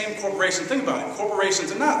 it's the same corporation. Think about it.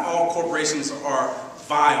 Corporations, and not all corporations are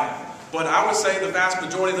vile, but I would say the vast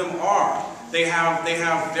majority of them are. They have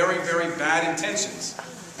very, very bad intentions,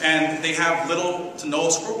 and they have little to no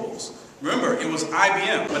scruples. Remember, it was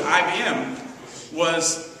IBM, but IBM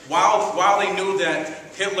was, while they knew that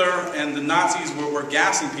Hitler and the Nazis were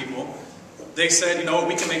gassing people, they said, you know,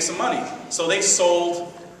 we can make some money. So they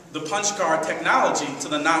sold the punch card technology to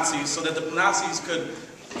the Nazis so that the Nazis could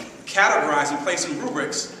categorize and place in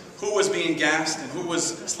rubrics who was being gassed and who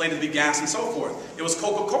was slated to be gassed and so forth. It was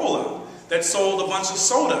Coca-Cola that sold a bunch of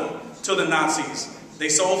soda to the Nazis. They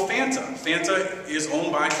sold Fanta. Fanta is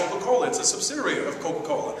owned by Coca-Cola. It's a subsidiary of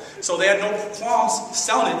Coca-Cola. So they had no qualms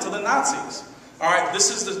selling it to the Nazis. All right, this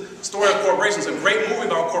is the story of corporations. A great movie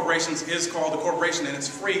about corporations is called The Corporation, and it's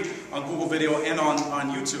free on Google Video and on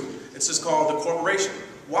YouTube. It's just called The Corporation.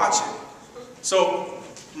 Watch it. So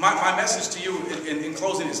my message to you in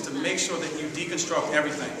closing is to make sure that you deconstruct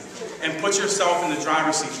everything and put yourself in the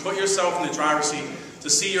driver's seat. Put yourself in the driver's seat to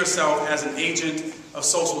see yourself as an agent of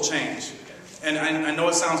social change. And I know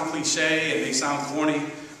it sounds cliche and they sound corny,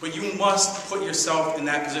 but you must put yourself in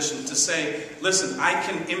that position to say, listen, I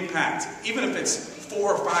can impact, even if it's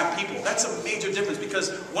 4 or 5 people. That's a major difference, because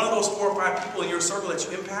one of those 4 or 5 people in your circle that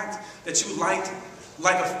you impact, that you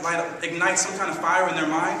ignite some kind of fire in their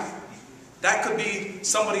mind, that could be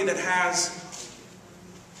somebody that has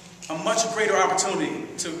a much greater opportunity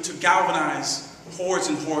to galvanize hordes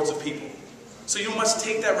and hordes of people. So you must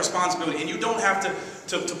take that responsibility, and you don't have to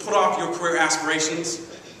put off your career aspirations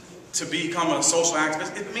to become a social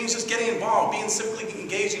activist. It means just getting involved, being civically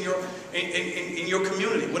engaged in your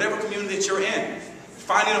community, whatever community that you're in.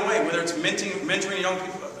 Finding a way, whether it's mentoring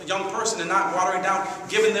a young person and not watering down,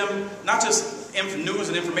 giving them not just news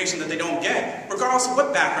and information that they don't get, regardless of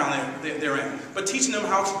what background they're in, but teaching them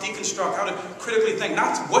how to deconstruct, how to critically think,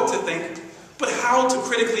 not what to think, but how to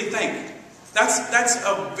critically think. That's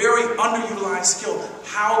a very underutilized skill,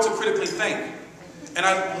 how to critically think. And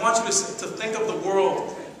I want you to think of the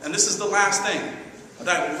world, and this is the last thing,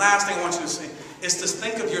 that last thing I want you to say, is to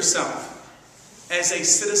think of yourself as a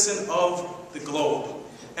citizen of the globe,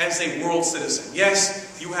 as a world citizen.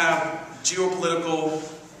 Yes, you have geopolitical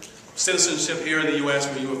citizenship here in the U.S.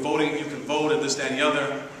 where you are voting, you can vote and this, that, and the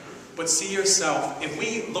other, but see yourself, if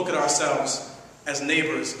we look at ourselves as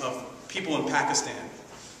neighbors of people in Pakistan,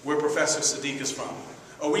 where Professor Sadiq is from,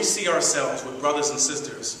 or we see ourselves with brothers and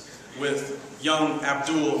sisters with young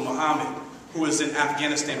Abdul Muhammad, who is in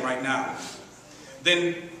Afghanistan right now,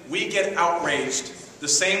 then we get outraged the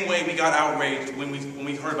same way we got outraged when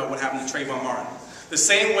we heard about what happened to Trayvon Martin. The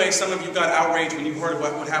same way some of you got outraged when you heard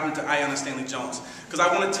about what happened to Ayanna Stanley Jones. Because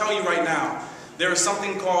I want to tell you right now, there is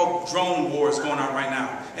something called drone wars going on right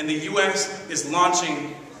now. And the U.S. is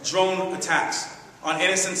launching drone attacks on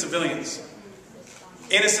innocent civilians.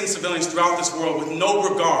 Innocent civilians throughout this world with no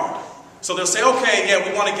regard. So they'll say, okay, yeah,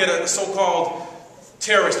 we want to get a so-called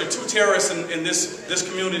terrorist. There are two terrorists in this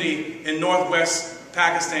community in northwest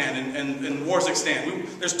Pakistan and Waziristan.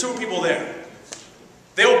 There's two people there.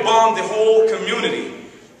 They'll bomb the whole community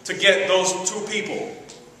to get those two people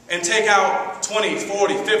and take out 20,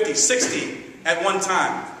 40, 50, 60 at one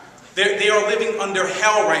time. They are living under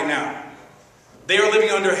hell right now. They are living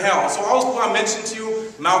under hell. So I mentioned to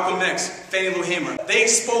you Malcolm X, Fannie Lou Hamer. They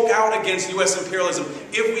spoke out against U.S. imperialism.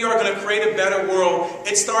 If we are going to create a better world,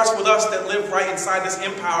 it starts with us that live right inside this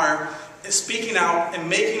empire, speaking out and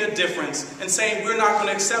making a difference and saying we're not going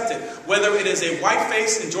to accept it. Whether it is a white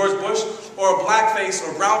face in George Bush or a black face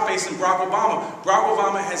or brown face in Barack Obama. Barack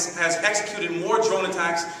Obama has executed more drone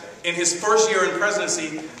attacks in his first year in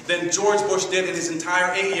presidency than George Bush did in his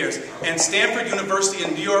entire 8 years. And Stanford University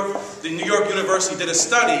in New York, the New York University did a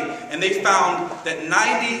study and they found that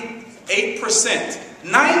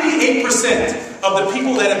 98% of the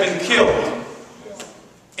people that have been killed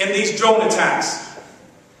in these drone attacks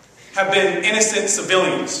have been innocent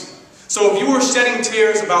civilians. So if you were shedding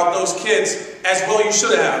tears about those kids, as well you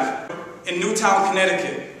should have, in Newtown,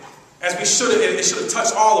 Connecticut, as we should have, it should have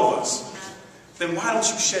touched all of us, then why don't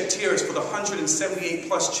you shed tears for the 178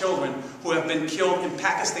 plus children who have been killed in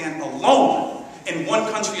Pakistan alone, in one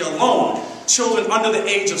country alone, children under the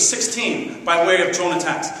age of 16 by way of drone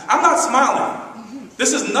attacks. I'm not smiling.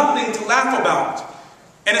 This is nothing to laugh about.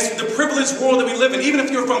 And it's the privileged world that we live in. Even if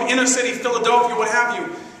you're from inner city, Philadelphia, what have you,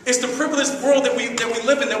 it's the privileged world that we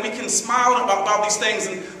live in, that we can smile about these things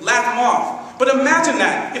and laugh them off. But imagine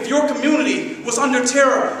that if your community was under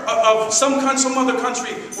terror of some other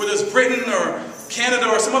country, whether it's Britain or Canada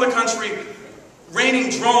or some other country, raining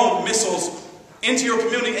drone missiles into your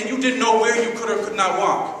community and you didn't know where you could or could not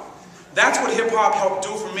walk. That's what hip-hop helped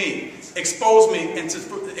do for me. Expose me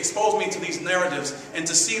to these narratives and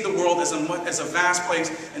to see the world as a vast place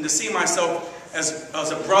and to see myself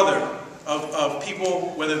as a brother of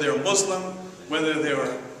people, whether they're Muslim, whether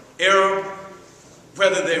they're Arab,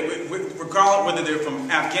 whether they're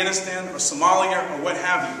from Afghanistan or Somalia or what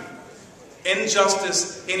have you.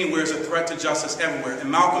 Injustice anywhere is a threat to justice everywhere. And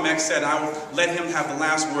Malcolm X said, I will let him have the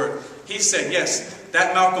last word. He said, yes,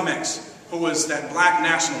 that Malcolm X, who was that black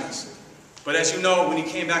nationalist. But as you know, when he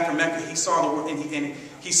came back from Mecca, he saw the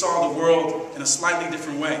world in a slightly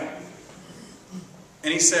different way.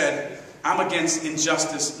 And he said, I'm against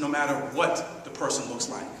injustice no matter what the person looks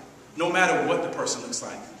like. No matter what the person looks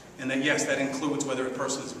like. And that, yes, that includes whether a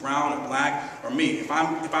person is brown or black or me. If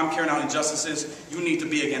I'm carrying out injustices, you need to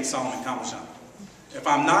be against Solomon Comissiong. If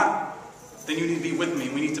I'm not, then you need to be with me.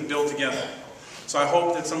 We need to build together. So I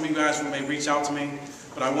hope that some of you guys may reach out to me.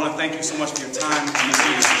 But I want to thank you so much for your time and this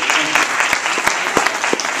evening. Thank you.